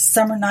air of the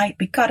summer night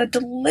begot a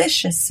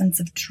delicious sense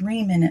of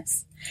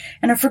dreaminess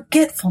and a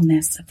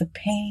forgetfulness of the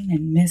pain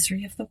and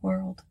misery of the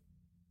world.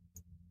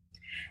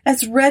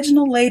 As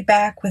Reginald lay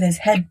back with his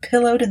head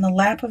pillowed in the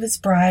lap of his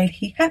bride,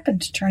 he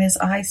happened to turn his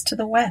eyes to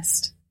the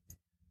west,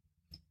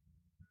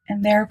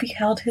 and there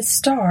beheld his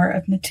star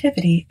of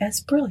nativity as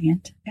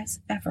brilliant as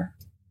ever.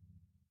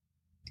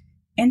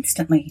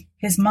 Instantly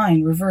his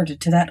mind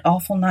reverted to that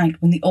awful night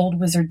when the old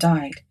wizard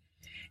died,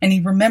 and he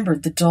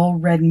remembered the dull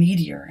red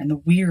meteor and the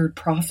weird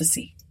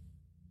prophecy.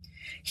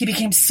 He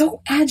became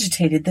so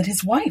agitated that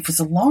his wife was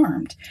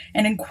alarmed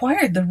and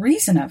inquired the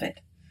reason of it.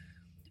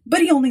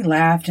 But he only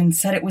laughed and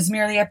said it was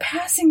merely a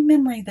passing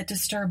memory that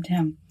disturbed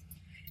him,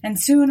 and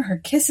soon her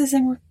kisses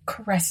and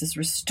caresses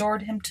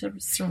restored him to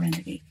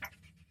serenity.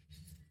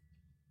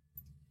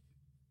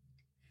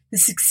 The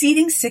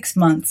succeeding 6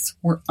 months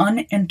were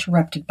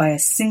uninterrupted by a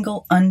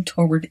single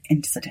untoward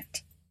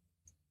incident.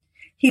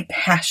 He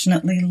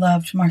passionately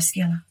loved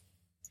Marciella,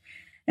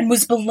 and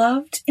was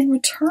beloved in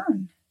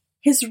return.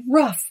 His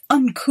rough,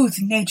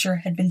 uncouth nature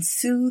had been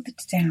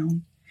soothed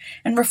down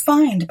and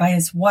refined by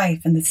his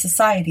wife and the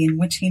society in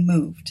which he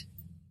moved.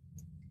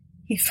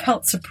 He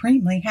felt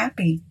supremely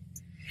happy,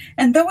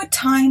 and though at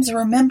times a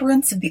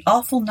remembrance of the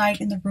awful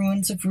night in the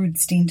ruins of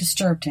Rudstein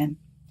disturbed him,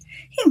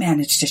 he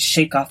managed to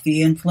shake off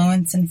the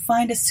influence and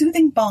find a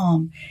soothing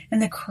balm in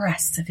the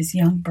caress of his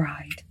young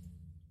bride.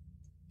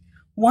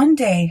 One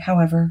day,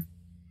 however,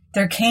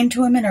 there came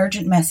to him an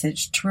urgent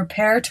message to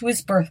repair to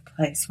his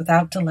birthplace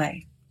without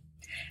delay,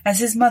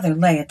 as his mother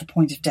lay at the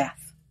point of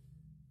death.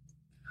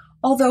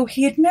 Although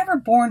he had never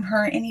borne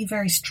her any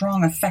very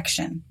strong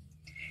affection,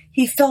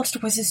 he felt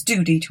it was his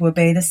duty to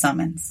obey the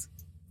summons,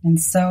 and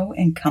so,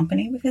 in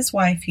company with his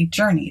wife, he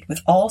journeyed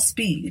with all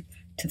speed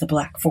to the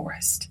Black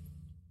Forest.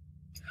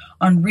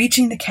 On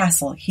reaching the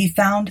castle, he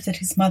found that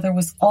his mother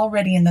was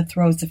already in the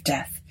throes of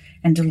death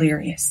and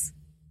delirious.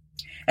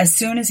 As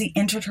soon as he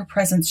entered her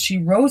presence, she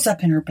rose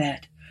up in her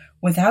bed,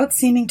 without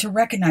seeming to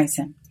recognize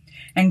him,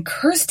 and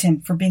cursed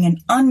him for being an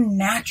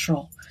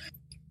unnatural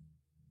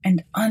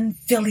and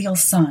unfilial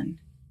son.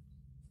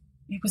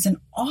 It was an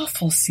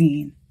awful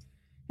scene,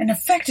 and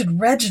affected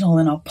Reginald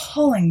in an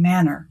appalling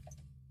manner.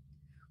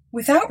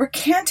 Without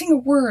recanting a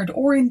word,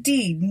 or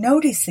indeed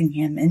noticing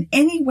him in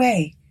any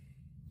way,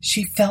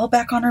 she fell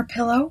back on her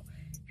pillow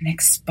and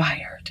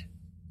expired.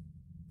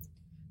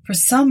 For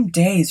some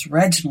days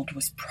Reginald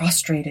was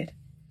prostrated,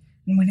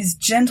 and when his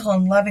gentle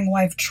and loving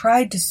wife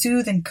tried to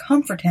soothe and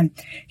comfort him,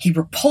 he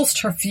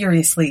repulsed her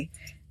furiously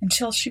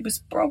until she was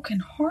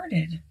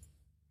broken-hearted.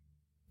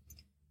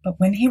 But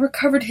when he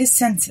recovered his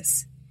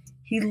senses,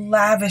 he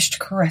lavished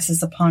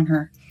caresses upon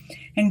her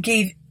and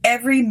gave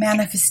every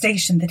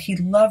manifestation that he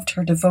loved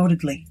her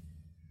devotedly.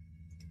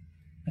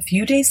 A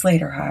few days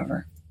later,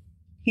 however,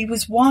 he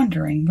was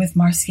wandering with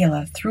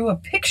Marciella through a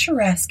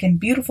picturesque and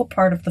beautiful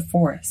part of the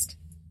forest,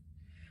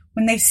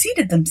 when they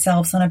seated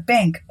themselves on a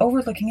bank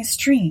overlooking a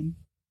stream.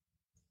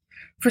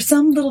 For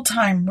some little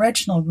time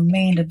Reginald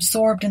remained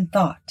absorbed in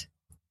thought.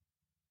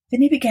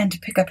 Then he began to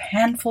pick up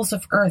handfuls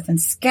of earth and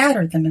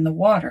scatter them in the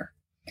water,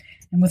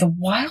 and with a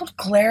wild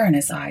glare in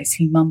his eyes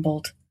he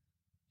mumbled,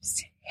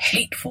 "This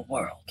hateful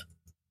world!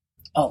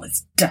 All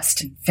is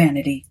dust and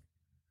vanity.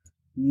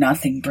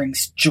 Nothing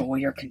brings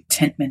joy or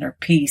contentment or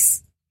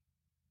peace.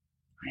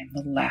 I am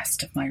the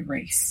last of my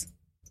race.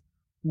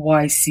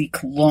 Why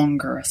seek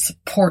longer a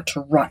support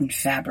to rotten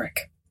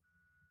fabric?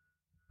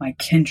 My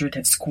kindred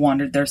have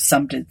squandered their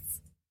substance,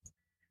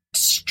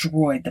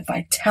 destroyed the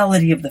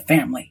vitality of the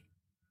family.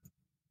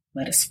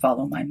 Let us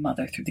follow my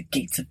mother through the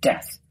gates of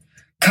death.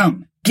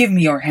 Come, give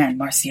me your hand,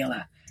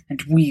 Marciella,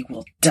 and we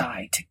will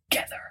die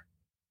together."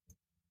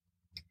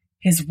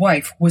 His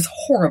wife was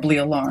horribly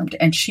alarmed,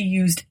 and she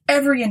used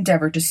every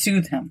endeavor to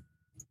soothe him.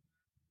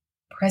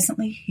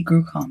 Presently he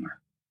grew calmer,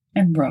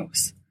 and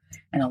rose,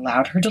 and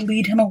allowed her to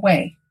lead him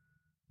away.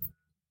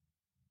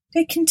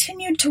 They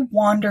continued to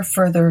wander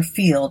further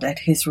afield at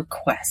his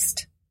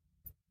request,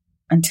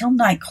 until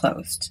night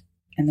closed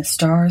and the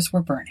stars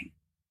were burning.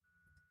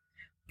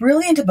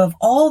 Brilliant above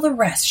all the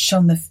rest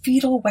shone the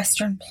fatal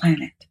western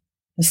planet,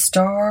 the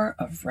star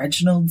of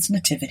Reginald's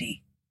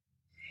nativity.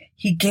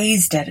 He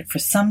gazed at it for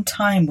some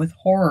time with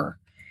horror,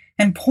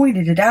 and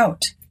pointed it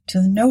out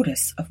to the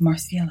notice of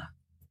Marciella.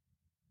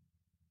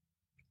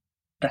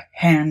 "The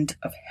hand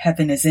of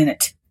heaven is in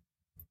it,"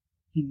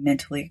 he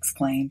mentally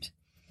exclaimed,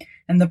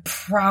 "and the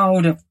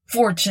proud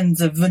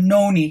fortunes of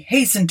Venoni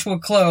hasten to a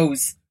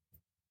close."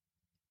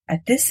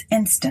 At this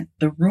instant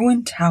the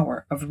ruined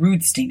tower of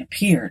Rudstein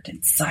appeared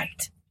in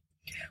sight,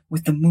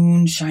 with the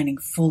moon shining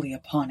fully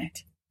upon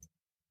it.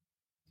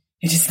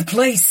 "It is the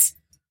place,"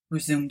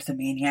 resumed the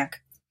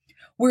maniac,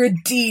 "where a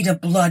deed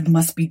of blood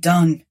must be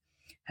done,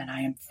 and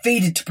I am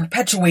fated to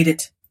perpetuate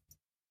it.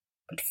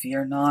 But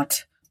fear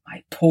not,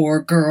 my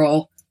poor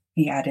girl,"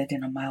 he added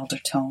in a milder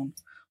tone,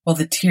 while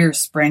the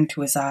tears sprang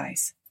to his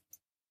eyes.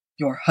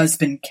 "Your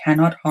husband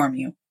cannot harm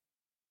you.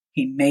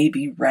 He may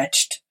be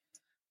wretched,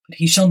 but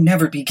he shall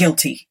never be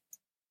guilty."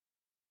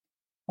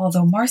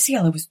 Although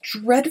Marciella was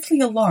dreadfully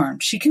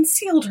alarmed, she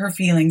concealed her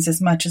feelings as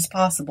much as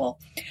possible,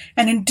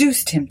 and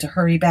induced him to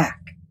hurry back.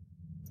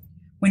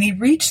 When he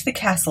reached the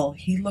castle,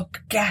 he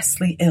looked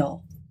ghastly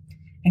ill,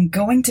 and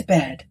going to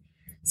bed,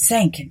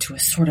 sank into a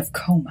sort of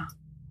coma.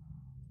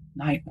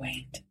 Night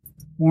waned.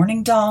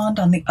 Morning dawned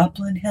on the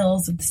upland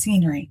hills of the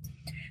scenery,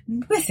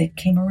 and with it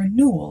came a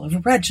renewal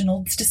of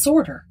Reginald's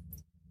disorder.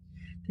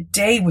 The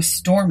day was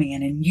stormy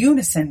and in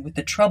unison with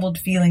the troubled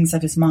feelings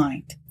of his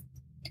mind.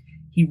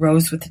 He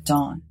rose with the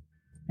dawn,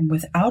 and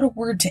without a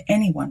word to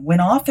anyone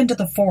went off into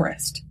the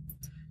forest,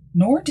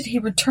 nor did he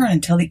return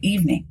until the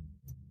evening.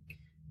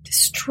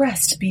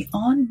 Distressed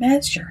beyond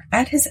measure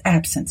at his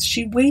absence,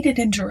 she waited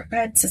in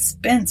dread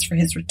suspense for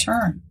his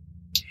return,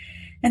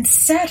 and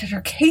sat at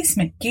her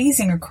casement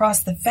gazing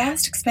across the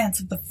vast expanse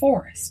of the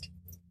forest,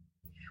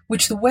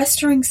 which the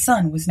westering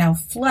sun was now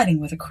flooding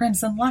with a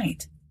crimson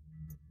light.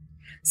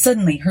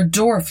 Suddenly her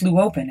door flew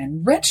open,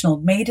 and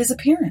Reginald made his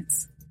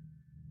appearance.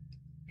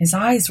 His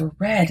eyes were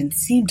red and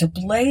seemed to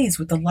blaze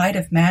with the light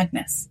of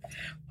madness,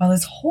 while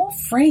his whole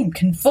frame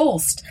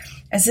convulsed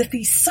as if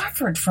he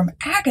suffered from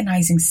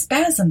agonizing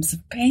spasms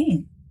of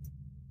pain.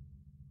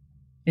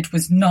 "It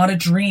was not a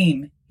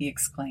dream," he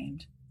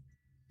exclaimed.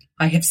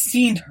 "I have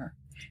seen her,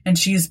 and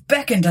she has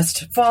beckoned us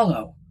to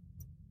follow."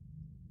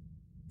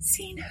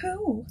 "Seen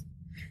who?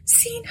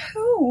 Seen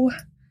who?"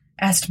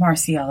 asked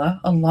Marciella,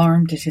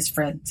 alarmed at his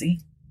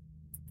frenzy.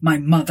 "My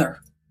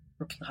mother,"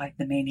 replied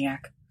the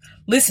maniac.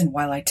 "Listen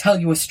while I tell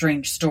you a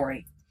strange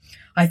story.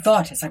 I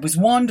thought as I was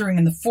wandering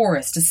in the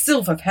forest, a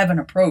sylph of heaven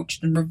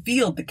approached and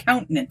revealed the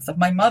countenance of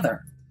my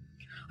mother.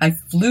 I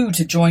flew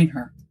to join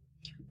her,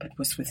 but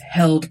was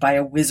withheld by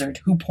a wizard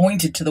who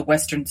pointed to the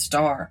western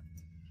star.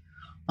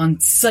 On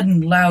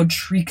sudden loud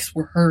shrieks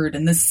were heard,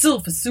 and the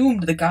sylph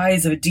assumed the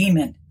guise of a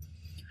demon.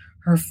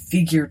 Her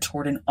figure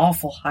toward an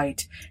awful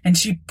height, and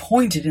she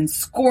pointed in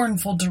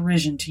scornful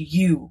derision to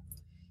you.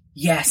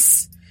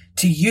 Yes,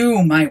 to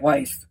you, my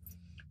wife.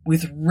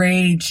 With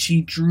rage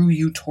she drew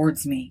you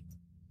towards me.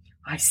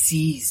 I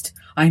seized,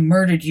 I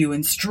murdered you,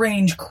 and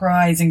strange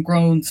cries and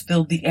groans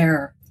filled the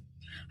air.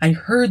 I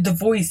heard the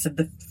voice of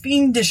the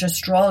fiendish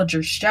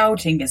astrologer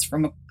shouting as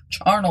from a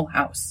charnel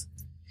house.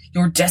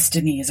 Your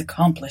destiny is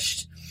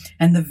accomplished,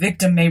 and the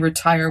victim may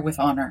retire with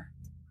honor.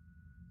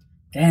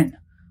 Then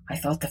I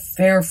thought the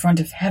fair front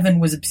of heaven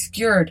was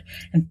obscured,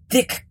 and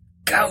thick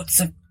gouts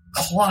of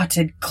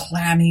clotted,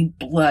 clammy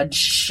blood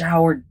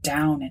showered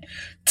down in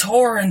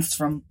torrents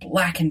from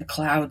blackened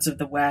clouds of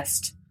the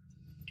west.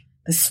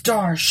 The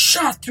star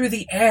shot through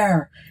the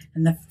air,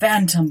 and the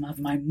phantom of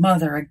my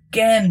mother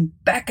again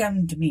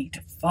beckoned me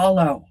to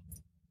follow."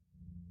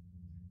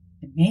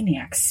 The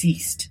maniac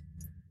ceased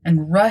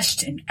and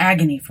rushed in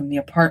agony from the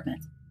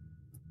apartment.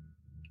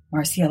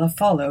 Marciella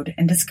followed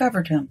and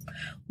discovered him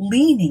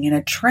leaning in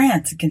a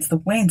trance against the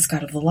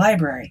wainscot of the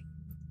library.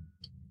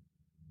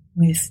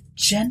 With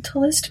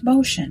gentlest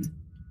motion,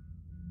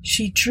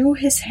 she drew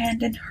his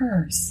hand in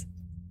hers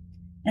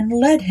and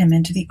led him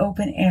into the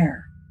open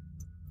air.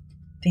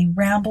 They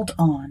rambled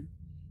on,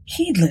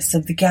 heedless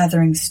of the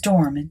gathering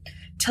storm,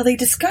 until they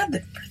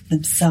discovered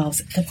themselves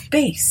at the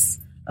base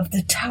of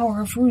the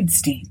Tower of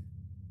Rudstein.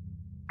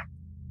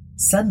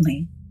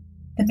 Suddenly,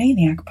 the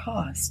maniac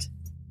paused.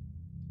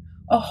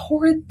 A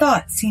horrid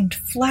thought seemed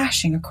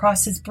flashing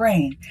across his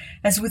brain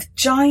as with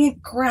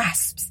giant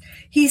grasps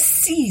he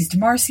seized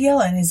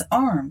Marciella in his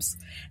arms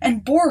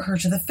and bore her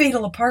to the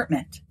fatal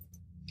apartment.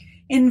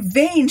 In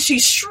vain she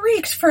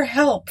shrieked for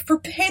help, for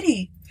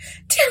pity.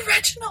 "Dear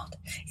Reginald,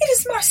 it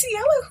is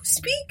Marciella who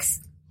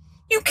speaks.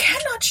 You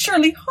cannot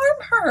surely harm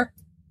her."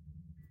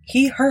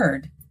 He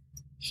heard,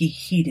 he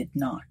heeded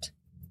not.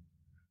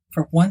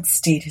 For once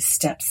stayed his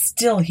steps,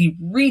 still he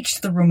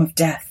reached the room of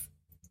death.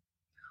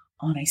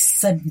 On a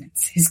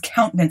suddenness his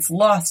countenance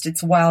lost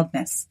its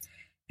wildness,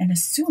 and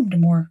assumed a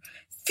more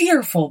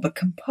fearful but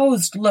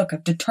composed look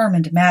of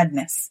determined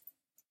madness.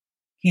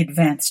 He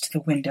advanced to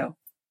the window,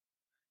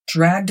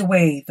 dragged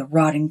away the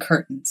rotting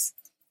curtains,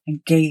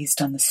 and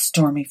gazed on the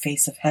stormy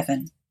face of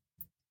heaven.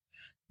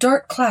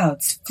 Dark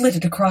clouds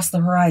flitted across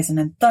the horizon,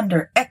 and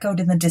thunder echoed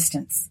in the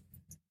distance.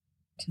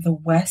 To the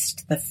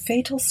west the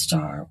fatal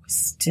star was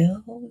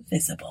still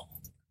visible,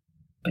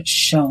 but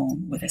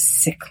shone with a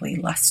sickly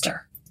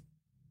luster.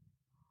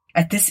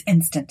 At this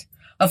instant,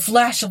 a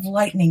flash of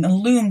lightning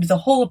illumined the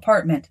whole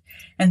apartment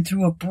and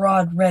threw a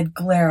broad red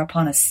glare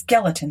upon a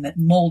skeleton that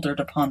mouldered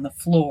upon the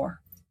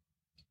floor.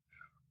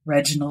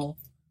 Reginald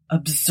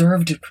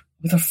observed it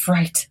with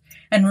affright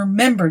and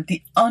remembered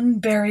the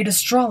unburied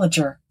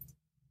astrologer.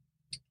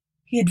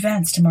 He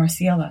advanced to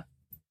Marciella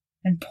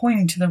and,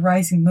 pointing to the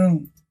rising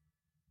moon,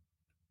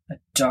 "A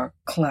dark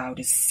cloud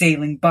is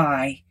sailing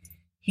by,"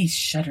 he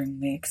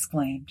shudderingly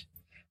exclaimed.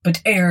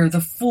 "But ere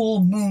the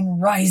full moon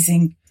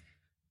rising,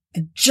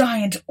 the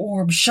giant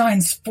orb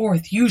shines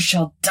forth, you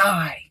shall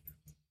die.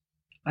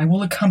 I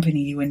will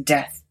accompany you in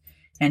death,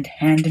 and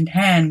hand in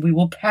hand we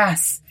will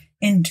pass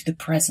into the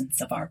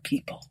presence of our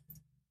people."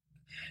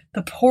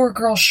 The poor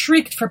girl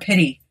shrieked for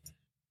pity,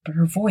 but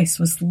her voice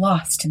was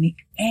lost in the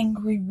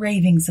angry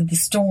ravings of the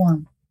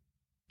storm.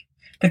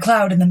 The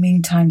cloud in the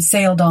meantime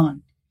sailed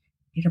on.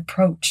 It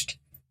approached.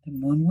 The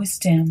moon was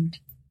dimmed,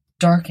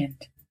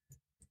 darkened,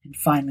 and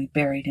finally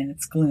buried in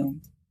its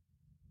gloom.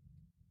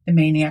 The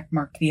maniac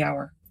marked the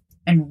hour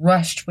and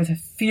rushed with a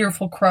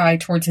fearful cry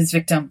towards his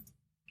victim.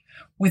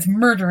 With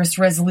murderous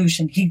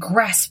resolution, he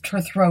grasped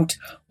her throat,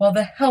 while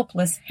the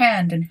helpless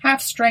hand and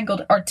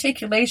half-strangled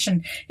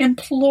articulation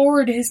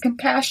implored his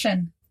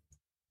compassion.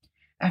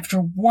 After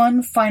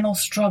one final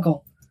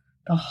struggle,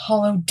 the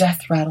hollow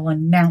death rattle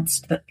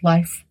announced that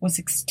life was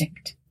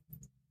extinct,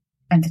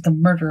 and that the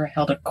murderer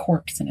held a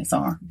corpse in his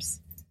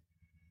arms.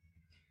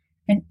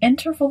 An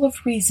interval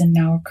of reason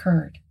now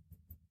occurred,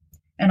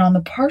 and on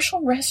the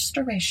partial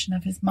restoration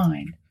of his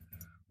mind,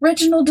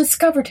 Reginald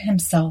discovered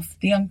himself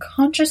the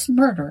unconscious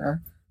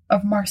murderer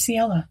of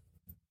Marciella.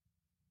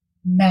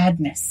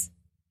 Madness,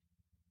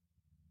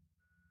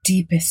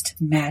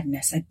 deepest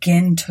madness,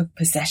 again took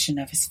possession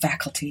of his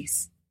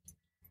faculties.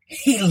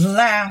 He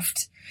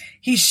laughed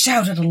He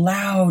shouted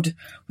aloud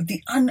with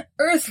the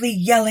unearthly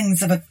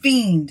yellings of a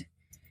fiend,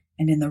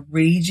 and in the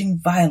raging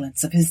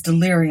violence of his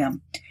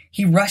delirium,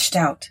 he rushed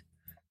out,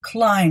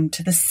 climbed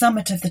to the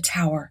summit of the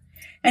tower,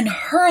 and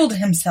hurled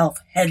himself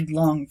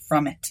headlong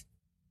from it.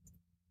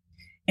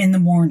 In the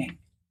morning,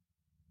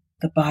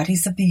 the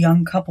bodies of the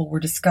young couple were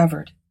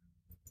discovered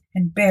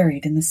and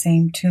buried in the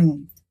same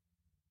tomb.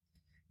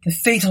 The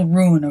fatal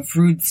ruin of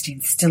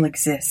Rudstein still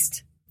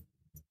exists,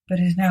 but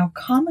is now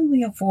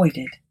commonly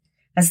avoided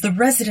as the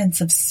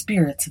residence of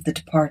spirits of the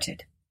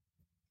departed.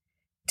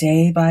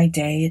 Day by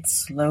day it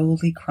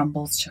slowly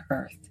crumbles to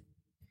earth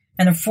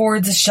and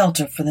affords a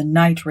shelter for the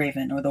night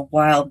raven or the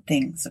wild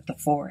things of the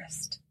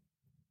forest.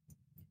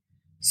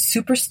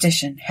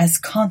 Superstition has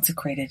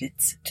consecrated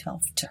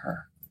itself to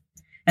her,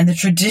 and the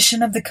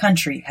tradition of the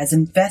country has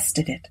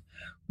invested it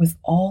with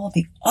all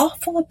the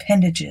awful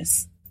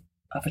appendages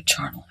of a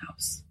charnel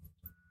house.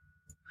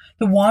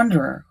 The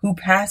wanderer who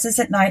passes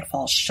at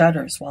nightfall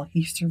shudders while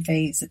he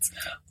surveys its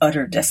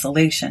utter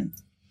desolation,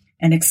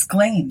 and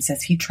exclaims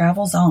as he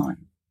travels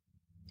on,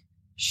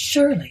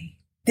 "Surely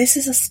this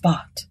is a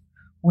spot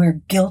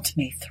where guilt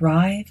may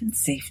thrive in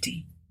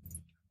safety,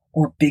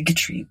 or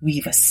bigotry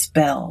weave a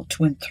spell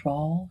to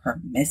enthrall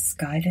her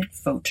misguided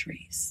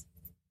votaries."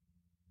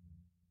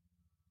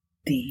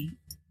 The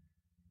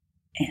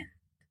end.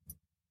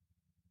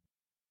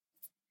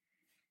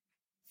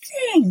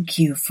 Thank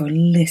you for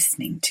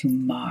listening to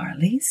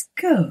Marley's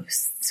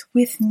Ghosts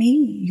with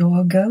me,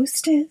 your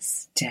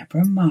ghostess,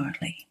 Deborah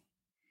Marley.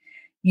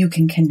 You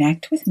can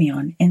connect with me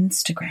on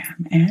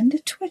Instagram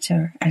and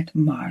Twitter at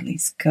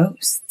Marley's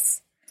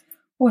Ghosts,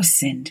 or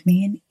send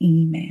me an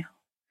email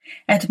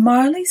at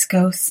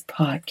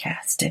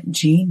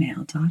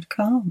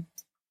marleysghostspodcast@gmail.com.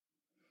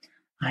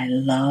 I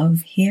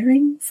love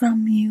hearing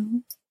from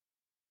you.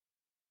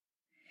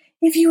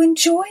 If you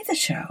enjoy the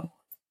show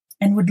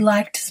and would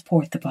like to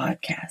support the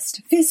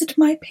podcast, visit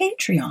my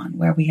Patreon,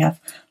 where we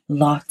have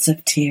lots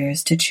of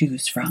tiers to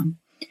choose from,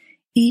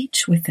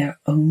 each with their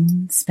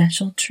own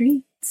special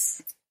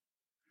treats.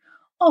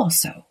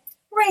 Also,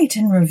 rate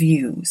and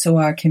review so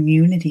our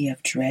community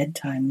of Dread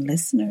Time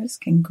listeners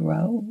can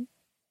grow.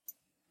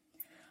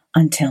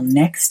 Until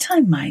next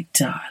time, my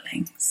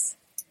darlings,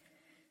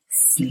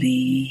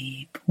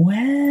 sleep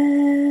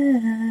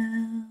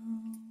well.